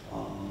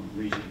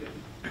region.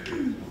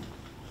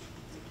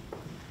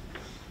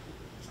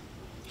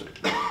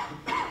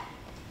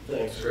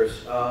 Thanks,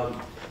 Chris.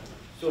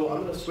 So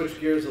I'm going to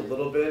switch gears a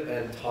little bit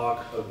and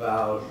talk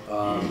about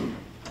the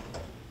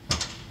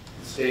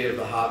state of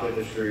the hop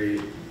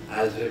industry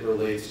as it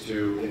relates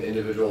to an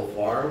individual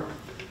farm.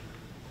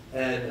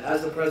 And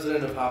as the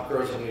president of Hop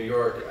Growers of New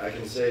York, I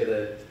can say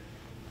that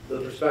the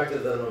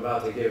perspective that I'm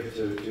about to give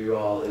to you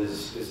all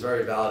is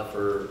very valid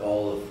for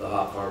all of the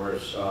hop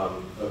farmers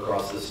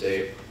across the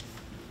state.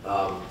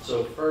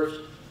 So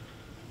first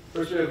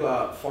we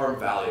have farm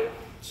value.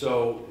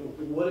 So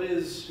what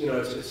is,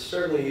 it's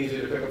certainly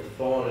easy to pick up the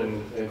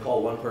phone and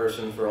call one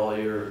person for all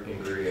your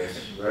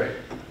ingredients, right?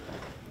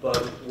 But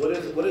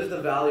what is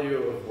the value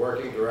of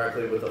working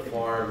directly with a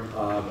farm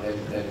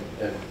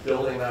and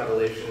building that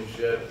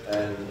relationship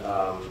and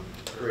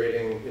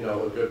creating,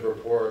 a good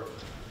rapport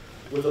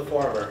with a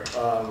farmer?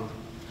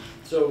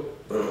 So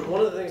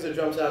one of the things that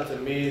jumps out to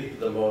me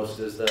the most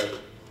is that,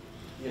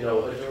 a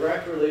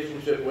direct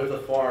relationship with a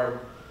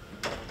farm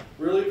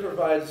really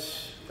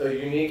provides a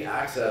unique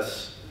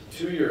access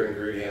to your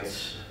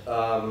ingredients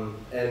and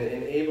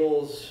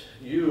enables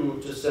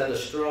you to send a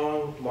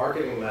strong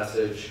marketing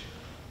message,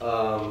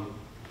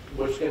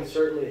 which can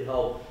certainly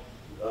help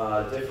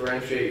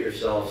differentiate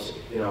yourselves,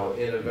 in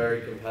a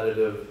very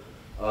competitive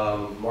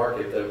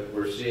market that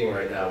we're seeing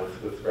right now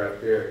with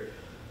craft beer.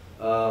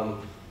 A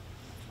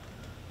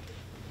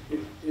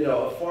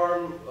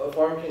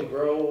farm can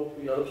grow,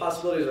 the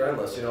possibilities are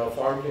endless. A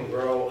farm can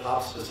grow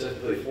hops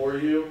specifically for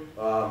you,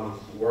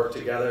 work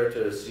together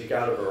to seek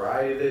out a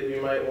variety that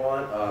you might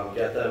want,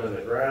 get them in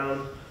the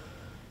ground.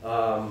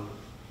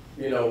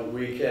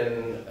 We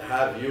can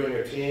have you and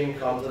your team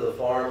come to the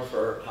farm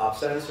for hop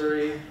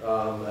sensory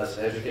as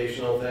an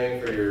educational thing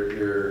for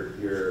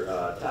your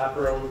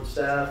taproom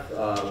staff,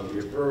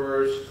 your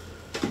brewers.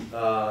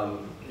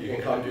 You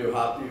can come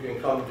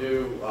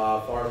do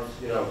farms,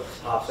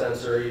 hop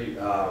sensory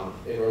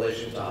in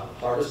relation to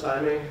harvest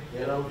timing.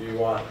 Do you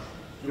want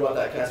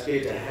that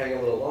cascade to hang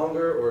a little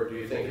longer, or do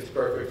you think it's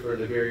perfect for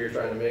the beer you're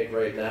trying to make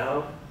right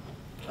now?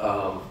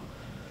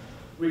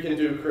 We can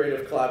do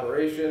creative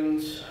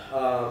collaborations,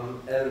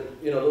 and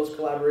those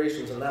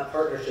collaborations and that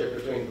partnership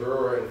between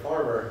brewer and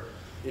farmer,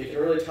 you can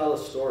really tell a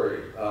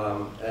story,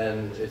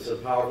 and it's a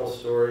powerful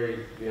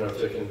story,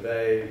 to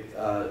convey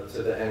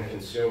to the end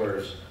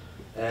consumers.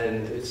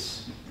 And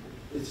it's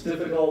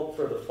difficult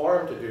for the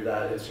farm to do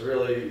that. It's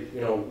really,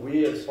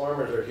 we as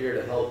farmers are here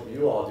to help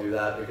you all do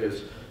that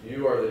because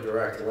you are the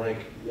direct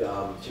link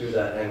to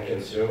that end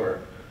consumer.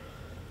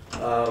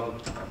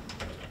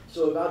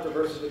 So about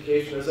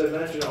diversification, as I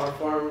mentioned, our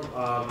farm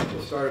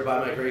was started by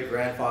my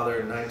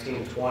great-grandfather in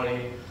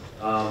 1920.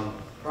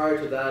 Prior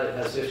to that, it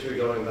has history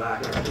going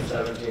back into the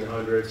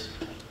 1700s.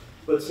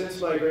 But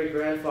since my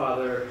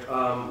great-grandfather,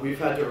 we've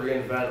had to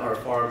reinvent our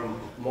farm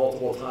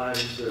multiple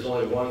times. There's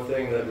only one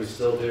thing that we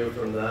still do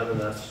from them, and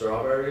that's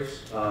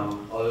strawberries.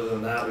 Other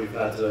than that, we've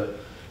had to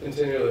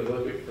continually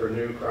look for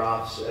new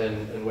crops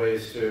and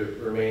ways to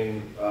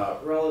remain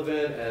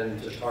relevant and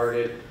to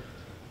target,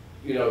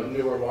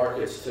 newer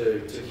markets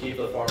to keep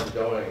the farm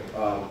going,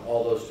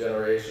 all those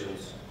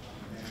generations.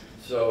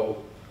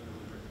 So,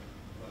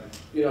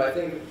 I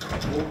think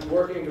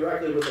working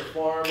directly with a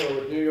farm or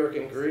with New York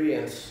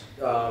ingredients,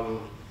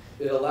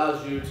 it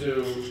allows you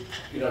to,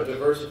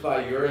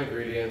 diversify your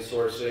ingredient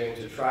sourcing,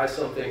 to try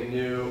something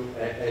new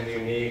and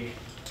unique.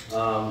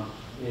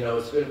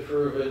 It's been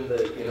proven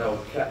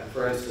that,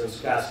 for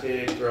instance,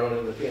 Cascade grown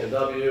in the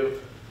PNW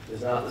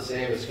is not the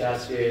same as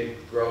Cascade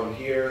grown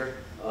here.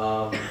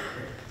 So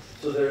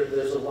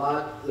there's a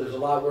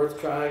lot worth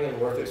trying and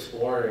worth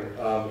exploring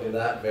in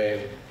that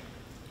vein.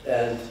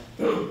 And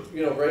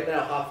right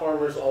now, hop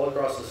farmers all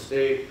across the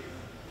state,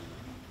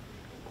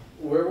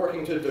 we're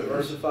working to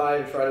diversify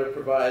and try to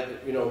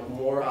provide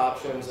more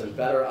options and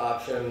better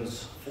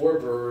options for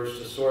brewers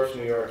to source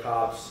New York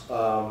hops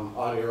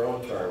on your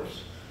own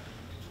terms.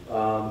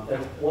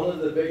 And one of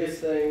the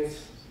biggest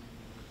things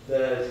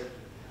that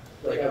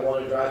I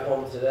want to drive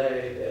home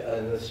today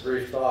in this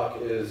brief talk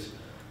is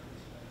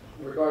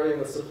regarding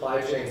the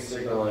supply chain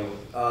signaling.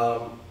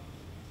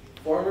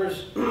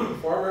 Farmers,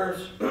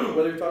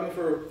 whether you're talking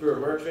through a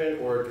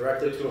merchant or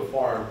directly to a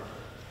farm,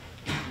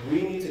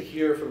 we need to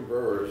hear from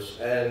brewers,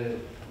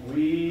 and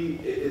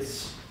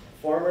it's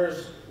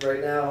farmers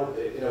right now,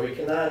 we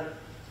cannot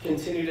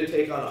continue to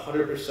take on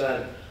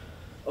 100%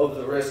 of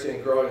the risk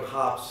in growing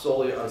hops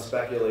solely on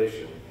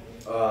speculation.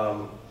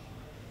 Hop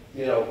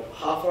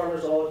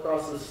farmers all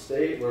across the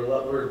state, we're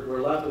left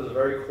with a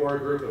very core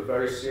group of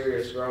very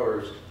serious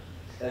growers.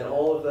 And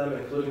all of them,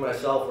 including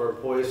myself, are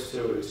poised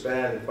to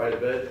expand quite a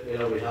bit.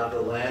 We have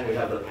the land, we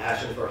have the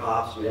passion for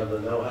hops, we have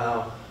the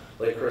know-how.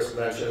 Like Chris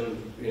mentioned,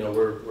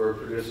 we're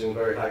producing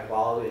very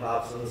high-quality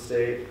hops in the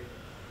state.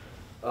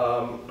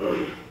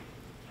 And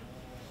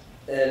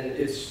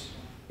it's,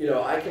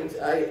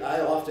 I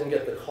often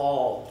get the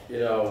call,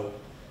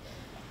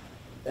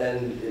 and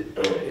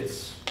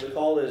the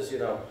call is,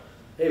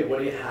 hey, what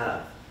do you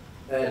have?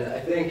 And I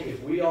think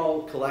if we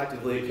all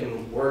collectively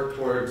can work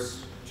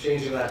towards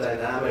changing that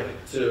dynamic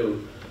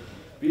to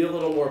be a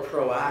little more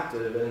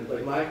proactive, and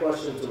like my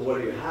question to what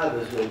do you have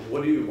is, well,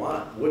 what do you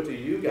want? What do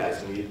you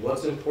guys need?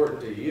 What's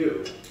important to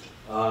you?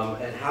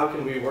 And how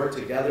can we work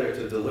together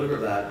to deliver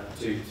that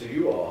to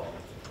you all?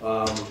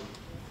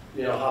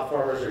 You know, hop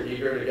farmers are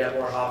eager to get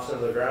more hops in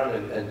the ground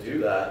and do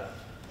that.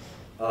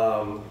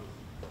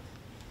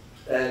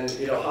 And,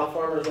 you know, hop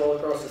farmers all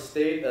across the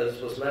state,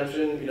 as was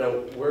mentioned, you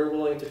know, we're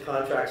willing to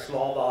contract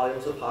small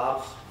volumes of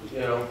hops, you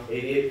know,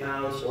 88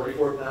 pounds,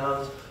 44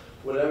 pounds,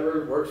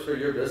 whatever works for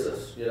your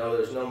business. You know,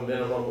 there's no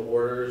minimum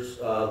orders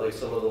like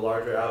some of the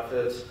larger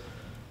outfits.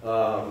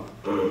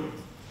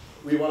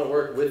 We want to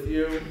work with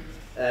you,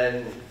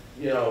 and,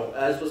 you know,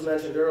 as was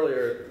mentioned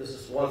earlier, this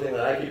is one thing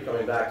that I keep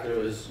coming back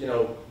to is, you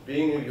know,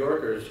 being New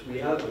Yorkers, we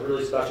have a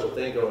really special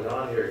thing going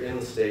on here in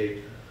the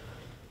state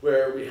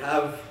where we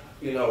have,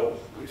 you know,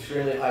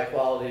 extremely high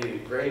quality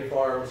grain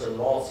farms and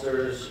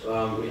maltsters.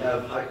 We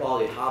have high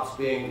quality hops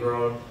being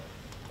grown.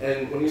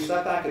 And when you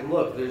step back and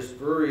look, there's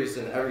breweries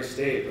in every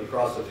state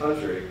across the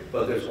country,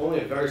 but there's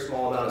only a very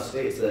small amount of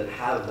states that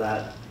have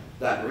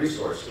that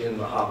resource in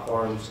the hop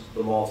farms,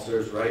 the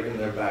maltsters, right in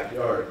their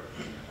backyard.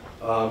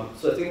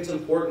 So I think it's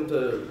important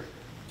to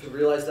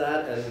realize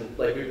that, and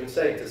like we've been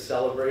saying, to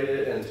celebrate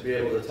it and to be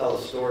able to tell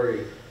a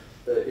story,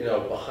 you know,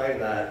 behind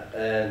that.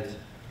 And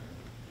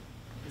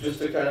just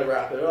to kind of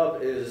wrap it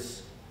up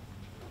is,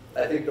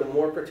 I think the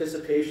more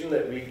participation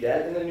that we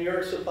get in the New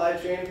York supply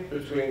chain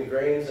between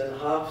grains and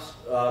hops,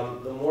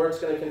 the more it's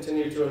going to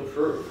continue to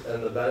improve,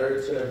 and the better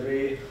it's going to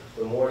be,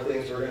 the more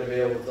things we're going to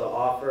be able to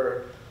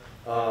offer.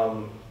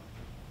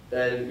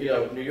 And you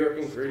know, New York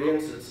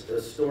ingredients, it's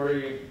a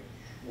story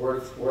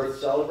worth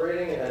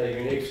celebrating, and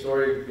a unique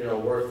story, you know,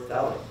 worth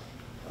telling.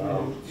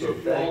 So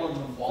you all on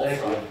the malt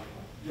thank side.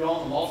 You all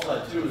on the malt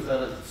side too. Is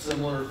that a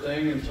similar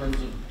thing in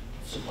terms of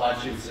supply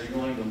chain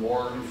signaling? The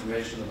more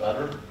information, the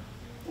better.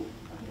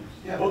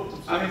 Yeah. Well,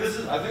 I mean,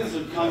 I think this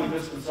is a common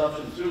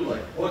misconception too.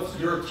 Like, what's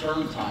your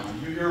turn time?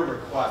 When you hear a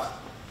request,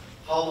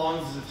 how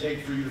long does it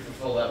take for you to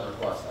fulfill that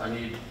request? I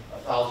need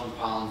 1,000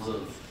 pounds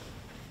of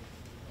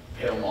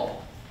pale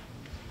malt.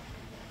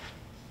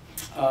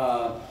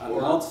 On the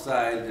malt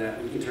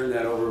side, we can turn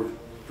that over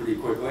pretty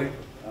quickly.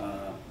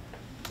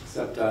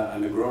 Except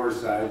on the grower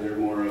side, they're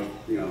more of,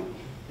 you know.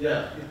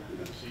 Yeah.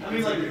 I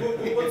mean, like,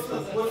 what's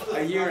the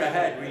A year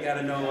ahead, we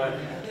gotta know what,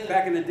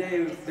 back in the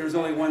day, there was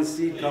only one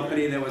seed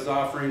company that was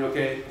offering,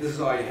 okay, this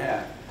is all you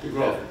have to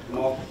grow,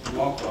 malt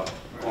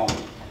crop.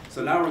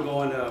 So now we're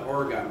going to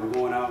Oregon, we're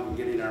going out and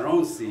getting our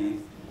own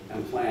seed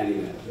and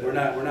planting it. We're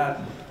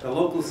not, the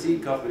local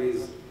seed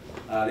companies,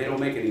 they don't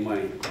make any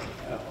money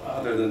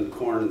other than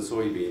corn and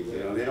soybeans, you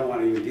know, they don't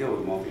want to even deal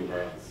with malting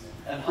varieties.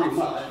 and hop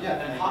side?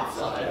 Yeah, and hop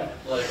side,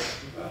 like,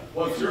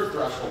 what's your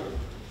threshold?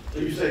 So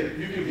you say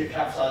you can get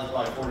capsized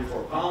by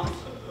 44 pounds,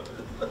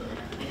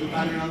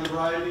 depending on the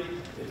variety?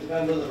 It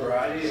depends on the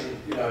variety, and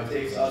you know, it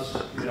takes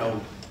us, you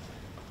know,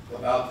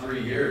 about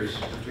 3 years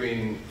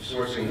between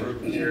sourcing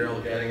root material,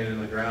 getting it in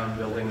the ground,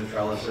 building the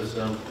trellis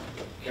system,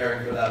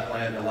 caring for that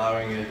plant,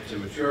 allowing it to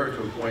mature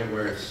to a point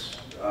where it's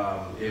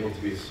able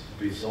to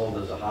be sold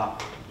as a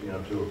hop, you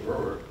know, to a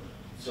brewer.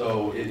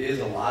 So it is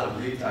a lot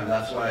of lead time.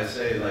 That's why I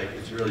say, like,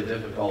 it's really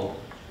difficult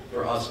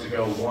for us to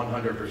go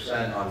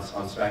 100%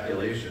 on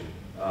speculation.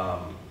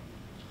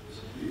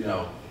 You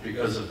know,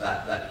 because of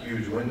that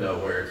huge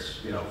window where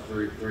it's, you know,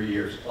 three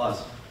years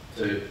plus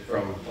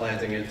from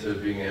planting it to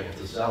being able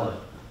to sell it.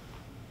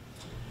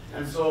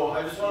 And so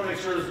I just want to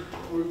make sure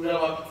we've got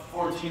about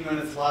 14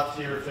 minutes left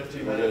here,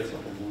 15 minutes.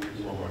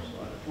 One more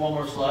slide. One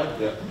more slide.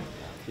 Yeah.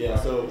 Yeah,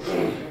 so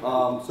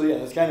yeah,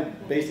 that's kind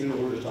of basically what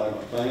we're just talking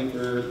about, planning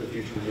for the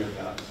future of New York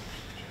hops.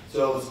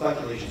 So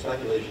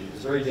speculation.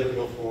 It's very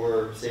difficult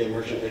for, say, a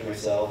merchant like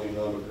myself, even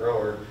though I'm a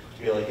grower,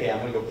 to be like, hey, I'm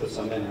gonna go put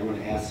some in, I'm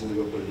gonna ask them to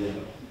go put it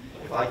in.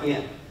 If I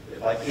can't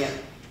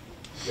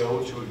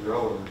go to a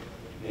grower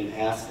and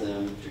ask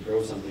them to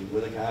grow something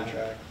with a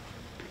contract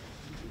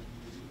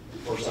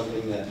for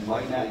something that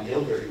might not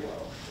yield very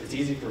well, it's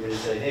easy for me to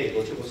say, hey,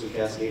 let's go put some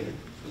Cascadia,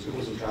 let's go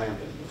put some Triumph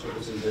in, let's go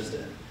put some Vista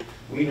in.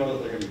 We know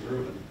that they're gonna be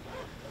proven,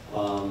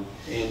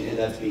 and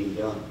that's being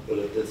done. But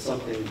if it's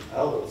something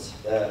else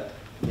that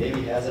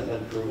maybe hasn't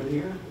been proven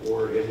here,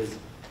 or it has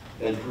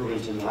been proven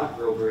to not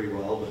grow very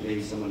well, but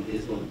maybe someone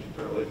is willing to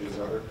grow it, because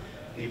there are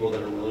people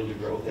that are willing to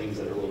grow things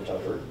that are a little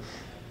tougher.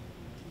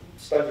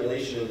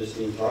 Speculation of this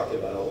being talked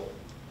about,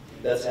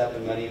 that's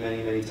happened many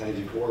times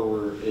before,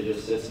 where it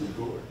just sits in the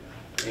cooler.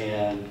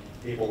 And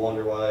people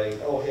wonder why,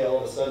 oh, hey, all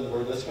of a sudden,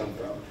 where'd this come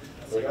from?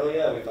 It's like, oh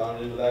yeah, we found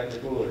it in the back of the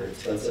cooler.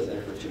 It's been sitting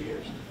there for 2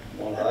 years.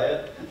 Want to buy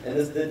it? And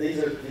these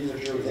are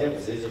true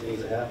examples. These are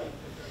things that happen.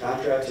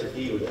 Contracts are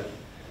key with that.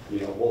 You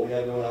know, what we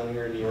have going on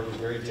here in New York is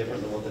very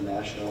different than what the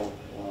national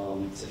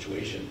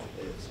situation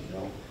is. You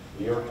know,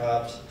 New York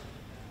hops,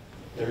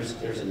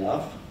 there's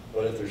enough,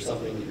 but if there's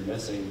something that you're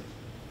missing,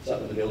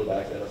 something to be able to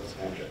back that up as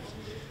contracts.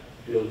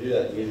 To be able to do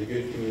that, you need a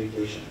good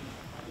communication.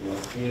 You know,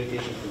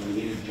 communication from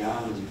me to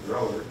John as a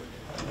grower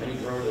any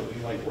grower that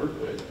we might work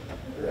with,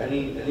 or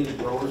any of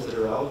the growers that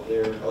are out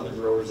there, other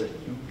growers that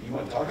you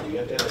might talk to, you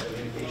have to have that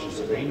communication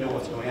so they know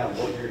what's going on,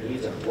 what your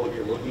needs are, what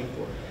you're looking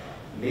for.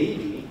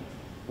 Maybe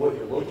what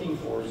you're looking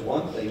for is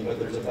one thing, but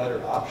there's a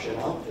better option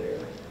out there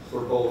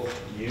for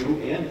both you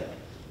and them.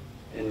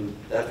 And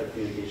that's what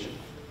communication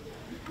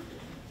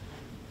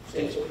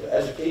stands for.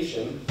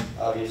 Education,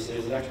 obviously,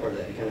 is the next part of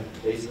that. You kind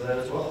of base that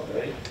as well,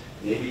 right?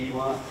 Maybe you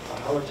want a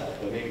Howard type,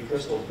 but maybe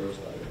Crystal grows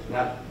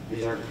better.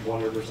 These aren't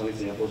 100%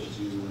 examples, just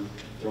using them,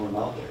 throwing them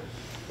out there.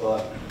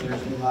 But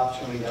there's new hops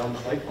coming down the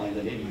pipeline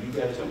that maybe you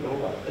guys don't know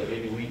about, that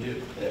maybe we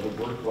do, that would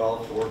work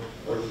well for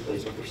a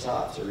replacement for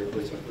SOPs, or a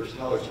replacement for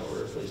Howard type, or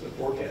a replacement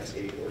for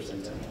Cascade, or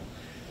Centennial.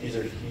 These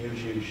are huge,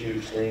 huge,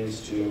 huge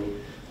things to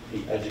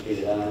be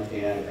educated on,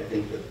 and I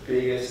think the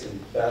biggest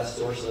and best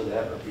sources of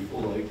that are people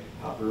like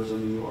hoppers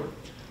in New York,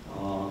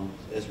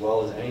 as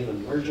well as any of the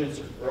merchants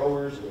or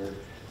growers or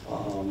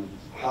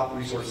hop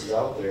resources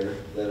out there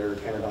that are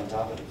kind of on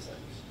top of these things.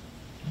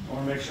 I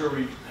want to make sure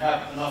we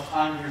have enough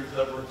time here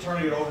that we're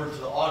turning it over to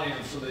the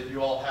audience so that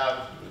you all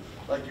have,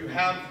 like you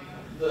have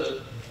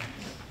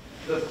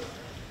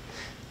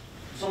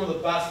some of the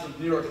best of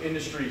New York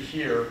industry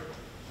here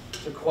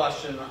to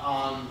question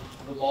on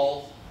the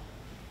malt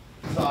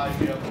side.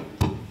 You have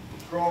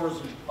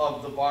growers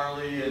of the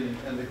barley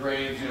and the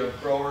grains, you have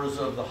growers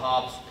of the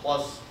hops,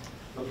 plus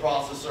the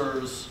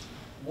processors.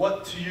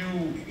 What to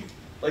you,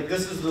 like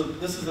this is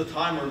the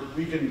time where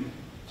we can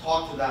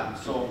talk to them.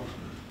 So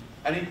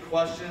any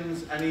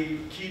questions, any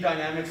key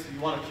dynamics that you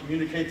want to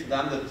communicate to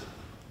them, that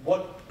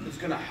what is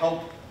going to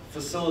help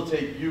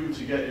facilitate you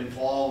to get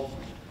involved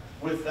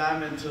with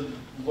them and to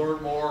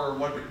learn more, or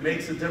what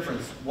makes a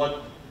difference?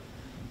 What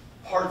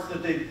parts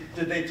that did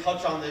they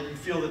touch on that you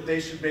feel that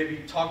they should maybe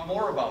talk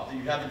more about that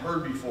you haven't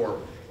heard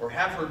before, or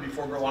have heard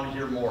before but want to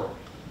hear more?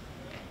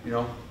 You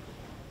know?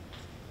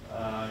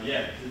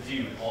 Yeah, the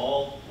team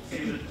all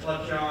seem to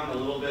touch on a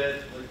little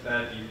bit with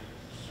that you're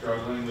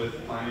struggling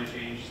with climate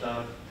change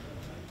stuff.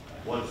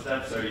 What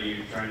steps are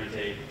you trying to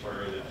take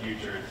for the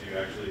future to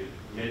actually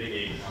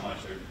mitigate how much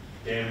they're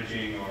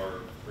damaging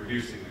or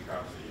reducing the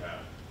crops that you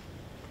have?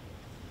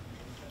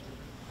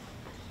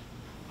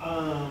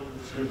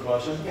 That's a good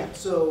question. Yeah,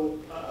 so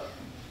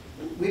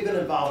we've been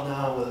involved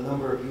now with a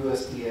number of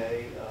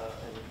USDA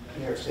and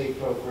New York State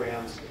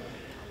programs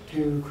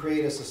to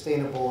create a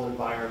sustainable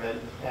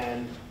environment.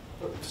 And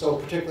so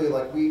particularly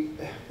like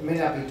it may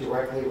not be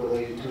directly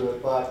related to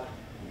it, but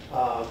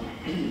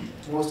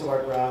most of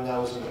our ground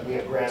now is we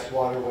have grass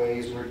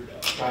waterways. We're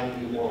trying to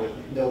do more with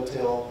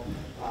no-till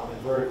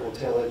and vertical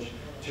tillage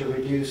to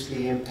reduce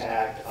the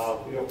impact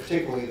of,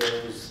 particularly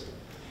those,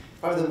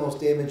 probably the most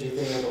damaging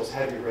thing are those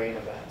heavy rain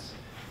events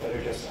that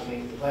are just,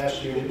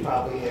 last year we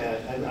probably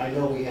had, and I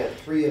know we had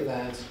 3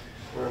 events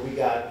where we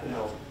got,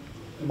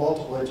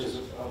 multiple inches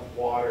of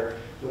water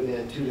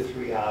within 2 to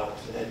 3 hours,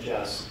 and then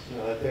just,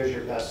 there's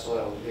your best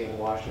soil being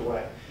washed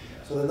away.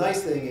 So the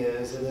nice thing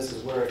is, and this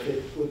is where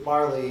with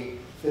barley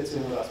fits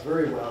in with us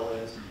very well,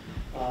 is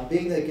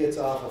being that it gets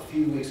off a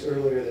few weeks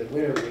earlier than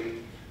winter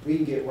wheat, we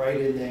can get right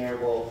in there,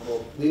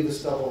 we'll leave the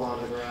stubble on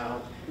the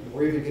ground, and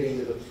we're even getting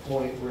to the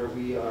point where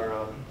we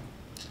are,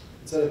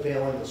 instead of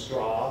baling the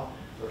straw,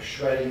 we're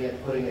shredding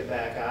it, putting it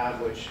back on,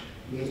 which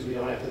means we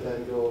don't have to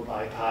then go and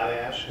buy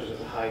potash, because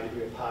there's a high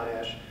degree of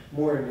potash,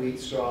 more in wheat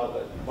straw,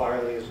 but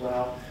barley as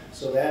well.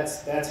 So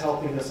that's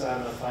helping us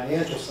on the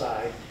financial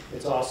side.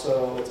 It's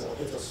also,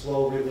 it's a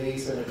slow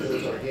release, and it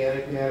builds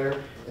organic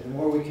matter. And the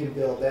more we can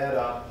build that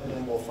up, and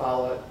then we'll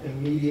follow it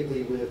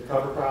immediately with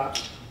cover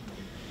crops.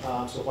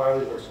 So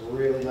barley works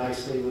really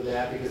nicely with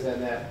that, because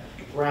then that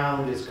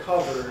ground is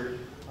covered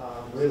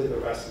really the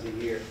rest of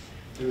the year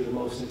through the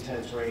most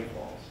intense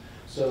rainfalls.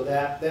 So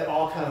that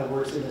all kind of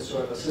works in this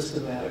sort of a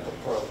systematic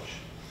approach.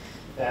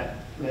 That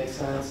makes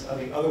sense?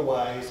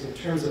 Otherwise, in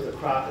terms of the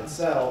crop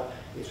itself,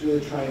 it's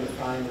really trying to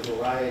find the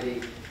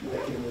variety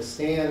that can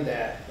withstand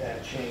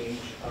that change.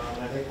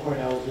 And I think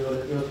Cornell is doing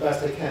it the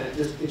best they can.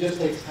 It just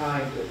takes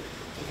time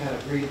to kind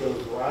of breed those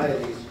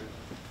varieties.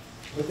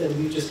 But then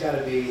we've got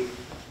to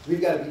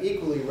be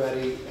equally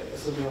ready.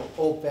 Some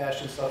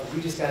old-fashioned stuff.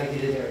 We just got to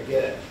get in there and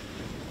get it.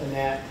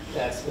 And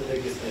that's the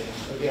biggest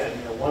thing.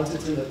 Again, once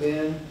it's in the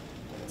bin,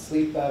 we can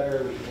sleep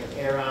better, we can have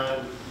air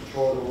on,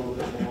 control it a little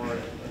bit more,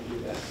 and do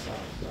that stuff.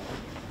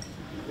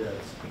 So.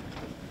 Yes.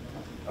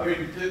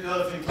 The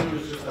other thing too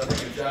is just, I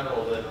think in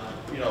general, that,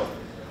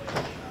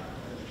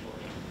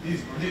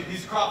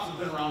 these crops have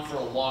been around for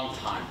a long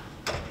time.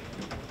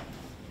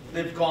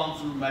 They've gone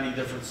through many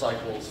different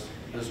cycles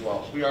as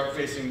well. We are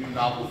facing new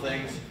novel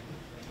things,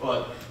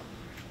 but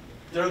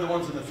they're the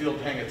ones in the field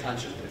paying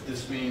attention. If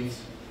this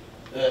means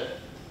that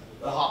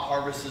the hop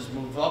harvest has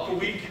moved up a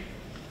week,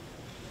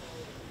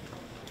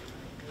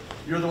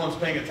 you're the ones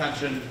paying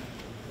attention,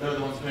 they're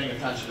the ones paying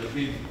attention. If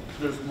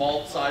there's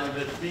malt side of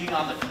it, being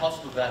on the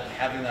cusp of that and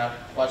having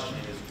that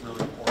questioning is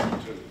really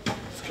important too.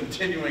 Just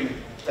continuing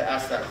to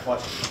ask that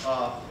question.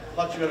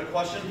 Hutch, you had a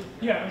question?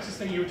 Yeah, I was just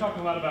thinking, you were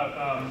talking a lot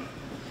about,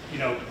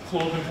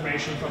 flow of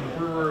information from the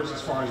brewers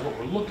as far as what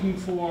we're looking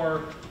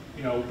for.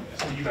 you know,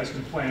 something you guys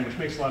can plan, which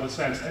makes a lot of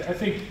sense. I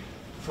think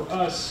for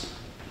us,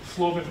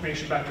 flow of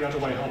information back the other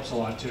way helps a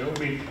lot too. I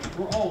mean,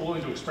 we're all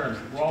willing to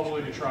experiment. We're all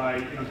willing to try,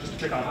 you know, just to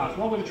pick on hops.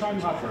 We're all willing to try new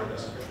hop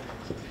varieties.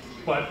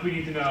 But we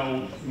need to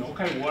know,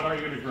 okay, what are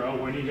you going to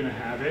grow? When are you going to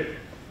have it?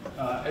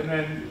 And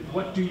then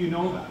what do you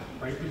know about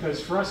it, right?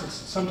 Because for us, it's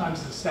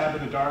sometimes a stab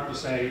in the dark to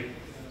say,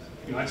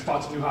 you know, I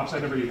spot some new hops I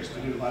never used.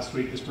 I did it last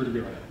week. This proved to be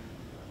right.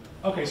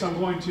 Okay, so I'm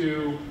going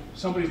to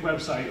somebody's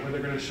website where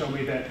they're going to show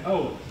me that,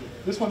 oh,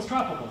 this one's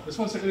tropical. This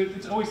one's,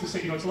 it's always the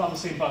same, you know, it's a lot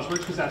of the same buzzwords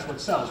because that's what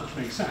sells, which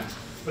makes sense.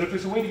 But if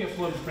there's a way to get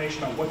flow of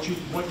information about what you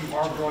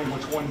are growing,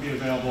 what's going to be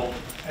available,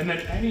 and then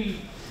any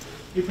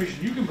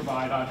information you can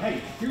provide on,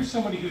 hey, here's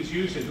somebody who's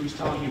used it, who's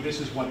telling you this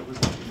is what it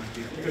was like in my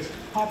beer. Because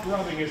hop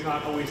rubbing is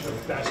not always the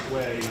best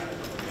way,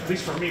 at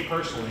least for me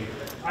personally.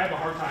 I have a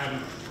hard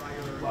time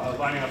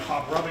lining up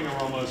hop rubbing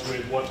aromas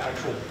with what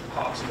actual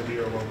hops in the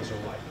beer aromas are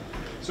like.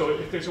 So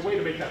if there's a way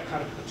to make that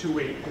kind of a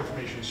two-way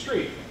information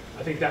street,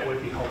 I think that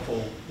would be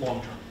helpful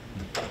long-term.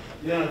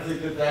 Yeah, I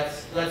think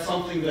that's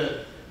something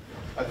that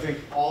I think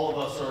all of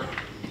us are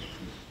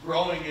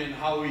growing in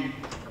how we,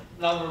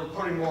 now that we're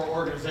putting more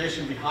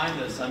organization behind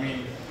this. I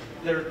mean,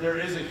 there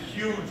is a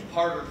huge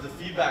part of the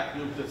feedback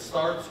loop that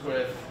starts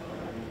with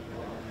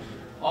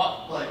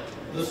like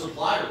the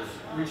suppliers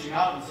reaching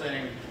out and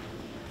saying,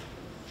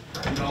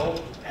 you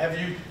know, have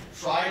you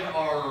tried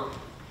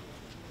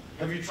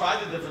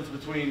the difference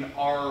between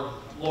our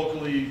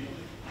locally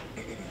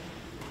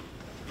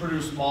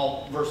produced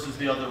malt versus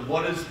the other?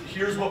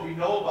 Here's what we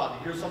know about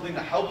it. Here's something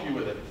to help you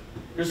with it.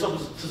 Here's something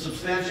to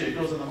substantiate. It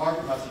goes in the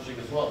market messaging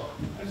as well.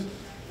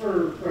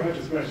 For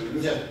Hutch's question,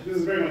 this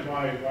is very much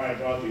why I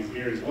brought these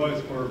beers, was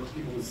for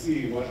people to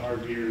see what our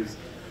beers,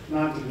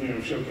 not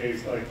to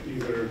showcase like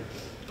these are,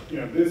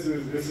 this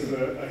is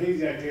a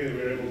hazy IPA that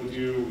we were able to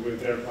do with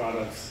their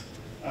products,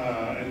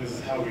 and this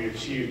is how we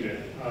achieved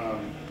it.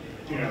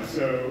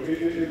 So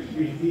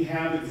we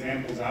have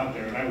examples out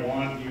there, and I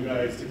want you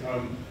guys to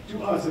come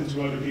to us and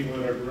to other people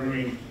that are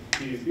brewing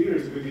these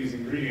beers with these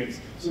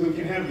ingredients, so we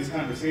can have these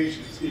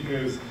conversations,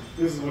 because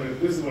this is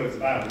what it's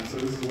about. And so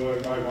this is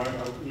what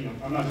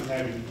I'm not just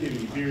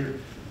giving you beer,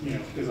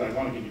 because I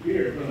want to give you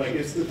beer, but like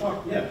it's to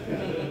talk. So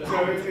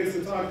it's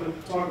to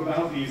talk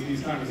about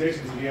these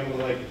conversations and be able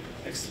to like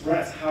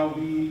express how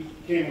we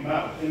came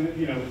about.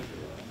 And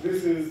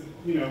this is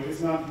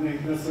it's not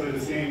necessarily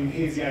the same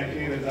hazy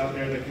IPA that's out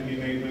there that can be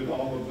made with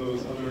all of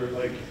those other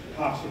like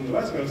hops from the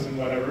West Coast and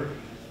whatever.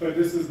 But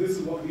this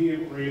is what we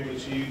were able to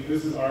achieve.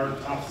 This is our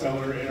top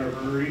seller in our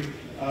brewery,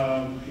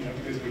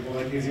 because people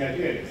like hazy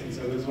IPAs, and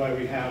so this is why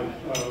we have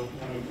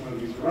one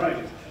of these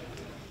varieties.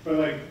 But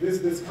like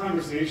this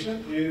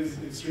conversation is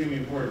extremely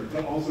important,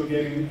 but also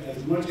getting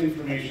as much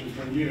information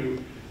from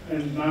you,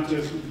 and not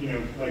just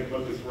like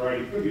what this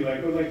variety could be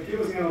like, but like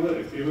give us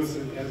analytics, give us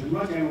as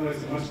much analytics,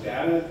 as much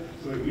data,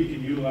 so that we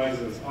can utilize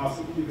it as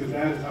possible, because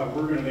that is how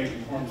we're going to make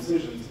informed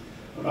decisions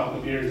about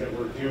the beers that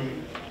we're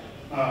doing.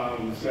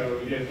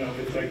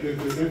 It's like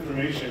this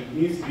information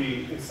needs to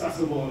be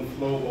accessible and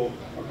flowable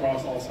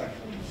across all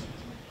spectrums.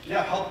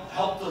 Yeah,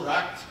 help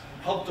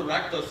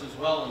direct us as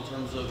well in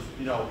terms of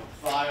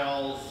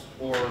files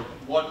or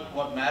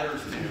what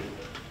matters to you.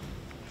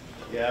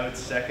 Yeah, I would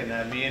second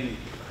that. Me and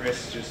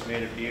Chris just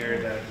made a beer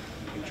that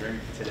you can drink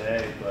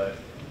today, but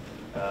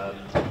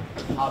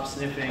hop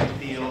sniffing,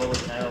 field,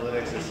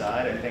 analytics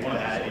aside, I think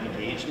that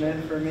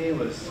engagement for me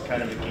was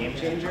kind of a game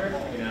changer.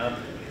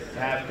 To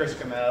have Chris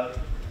come out,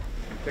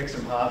 pick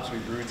some hops, we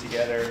brewed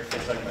together.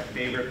 It's like my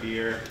favorite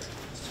beer.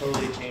 It's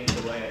totally changed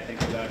the way I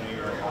think about New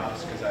York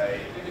hops, because I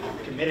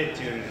committed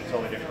to it in a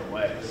totally different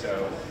way.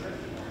 So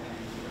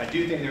I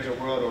do think there's a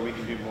world where we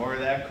can do more of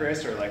that,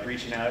 Chris, or like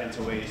reaching out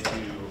into ways to,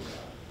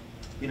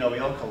 we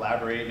all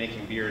collaborate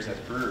making beers as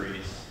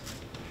breweries,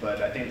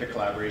 but I think the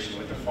collaboration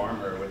with the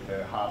farmer, with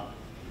the hop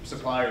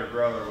supplier,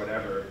 grower,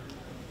 whatever,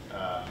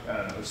 I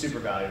don't know, it's super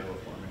valuable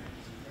for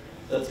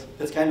me.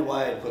 That's kind of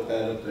why I put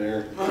that up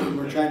there.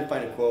 We're trying to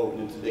find a quote,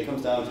 and it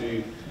comes down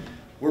to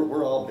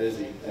we're all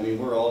busy. I mean,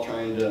 we're all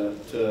trying to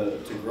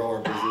grow our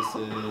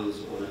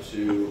businesses or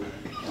to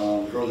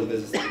grow the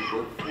business that we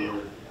work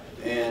for.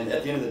 And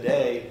at the end of the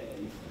day,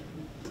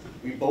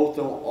 we both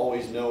don't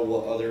always know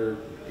what other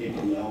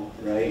people know,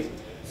 right?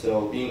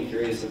 So being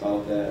curious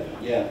about that,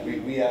 yeah,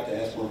 we have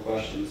to ask more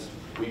questions.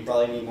 We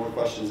probably need more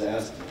questions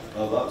asked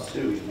of us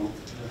too,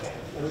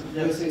 I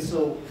would say,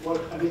 so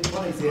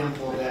one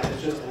example of that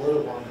is just a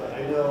little one, but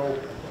I know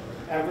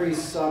every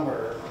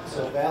summer,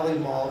 so Valley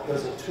Malt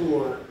does a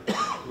tour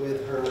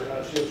with her,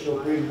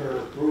 she'll bring her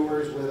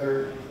brewers with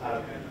her,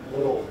 a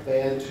little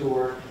van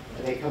tour,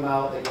 and they come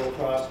out, they go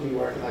across New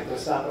York, and like they'll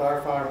stop at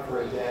our farm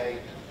for a day.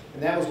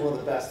 And that was one of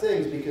the best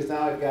things, because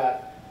now I've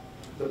got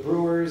the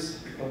brewers,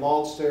 the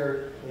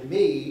maltster, and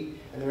me,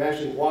 and they're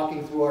actually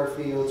walking through our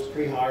fields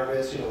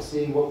pre-harvest,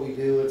 seeing what we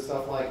do and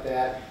stuff like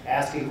that,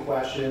 asking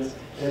questions.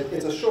 And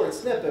it's a short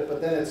snippet, but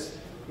then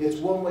it's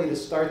one way to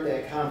start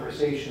that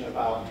conversation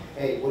about,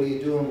 hey, what are you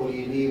doing? What do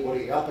you need? What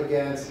are you up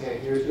against? Hey,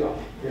 here's what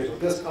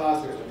this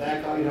costs. Here's what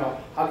that costs.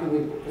 How can we?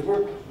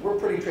 Because we're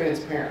pretty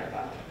transparent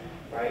about it.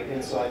 right?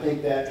 And so I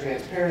think that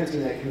transparency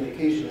and that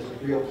communication is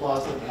a real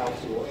plus and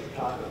helps with what you're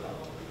talking about.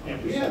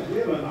 And we have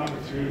an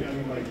opportunity, I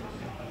mean, like,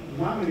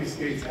 not many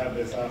states have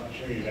this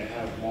opportunity to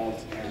have mulch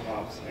and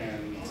hops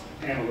and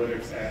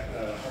analytics at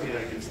heart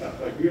rate and stuff.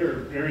 Like, we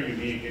are very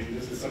unique, and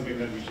this is something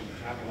that we should be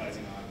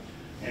capitalizing on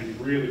and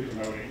really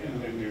promoting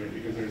and doing,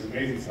 because there's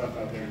amazing stuff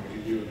out there and we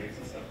can do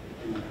amazing stuff.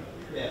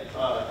 Yeah,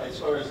 as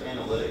far as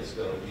analytics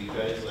go, do you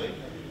guys like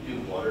do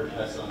water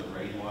tests on the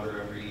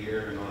rainwater every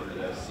year in order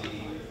to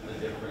see the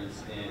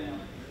difference in,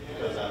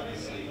 because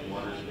obviously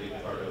water is a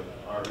big part of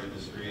our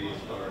industry as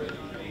far as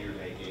beer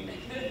making,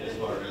 as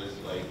far as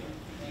like,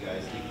 you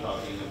guys keep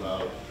talking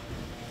about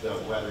the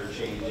weather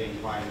changing,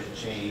 climate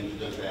change,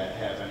 does that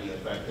have any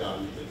effect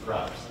on the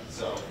crops?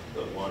 So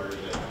the water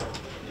that,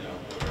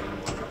 the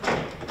rainwater.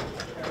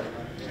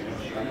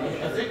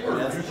 I think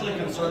we're usually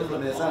concerned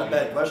with. It's not a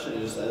bad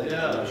question, it's just, I think,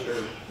 I'm not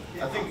sure.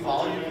 I think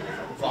volume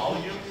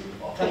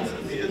tends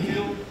to be a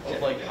deal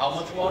of like how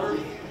much water.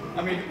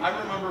 I mean, I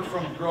remember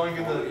from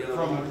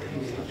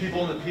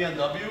people in the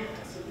PNW,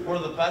 one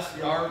of the best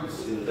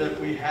yards that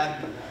we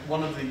had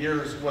one of the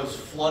years was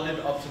flooded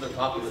up to the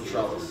top of the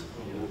trellis.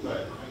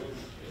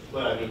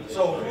 But I mean,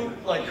 so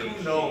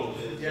who knows?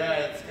 Yeah,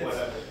 it's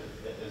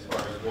as far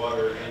as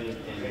water and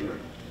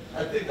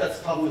I think that's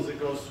tough as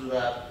it goes through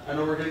that. I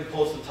know we're getting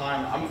close to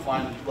time. I'm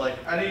fine. Like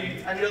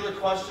any other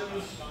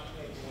questions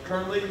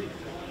currently?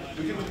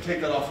 We can take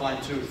that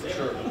offline too, for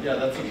sure. Yeah,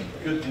 that's a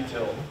good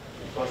detailed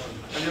question.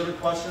 Any other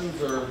questions,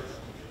 or are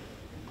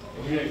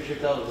we getting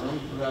kicked out of the room?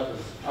 What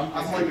happens? I'm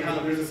like kind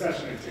of. There's a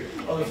session or two.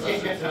 Oh, there's a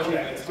session too?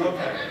 Yeah, it's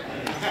okay.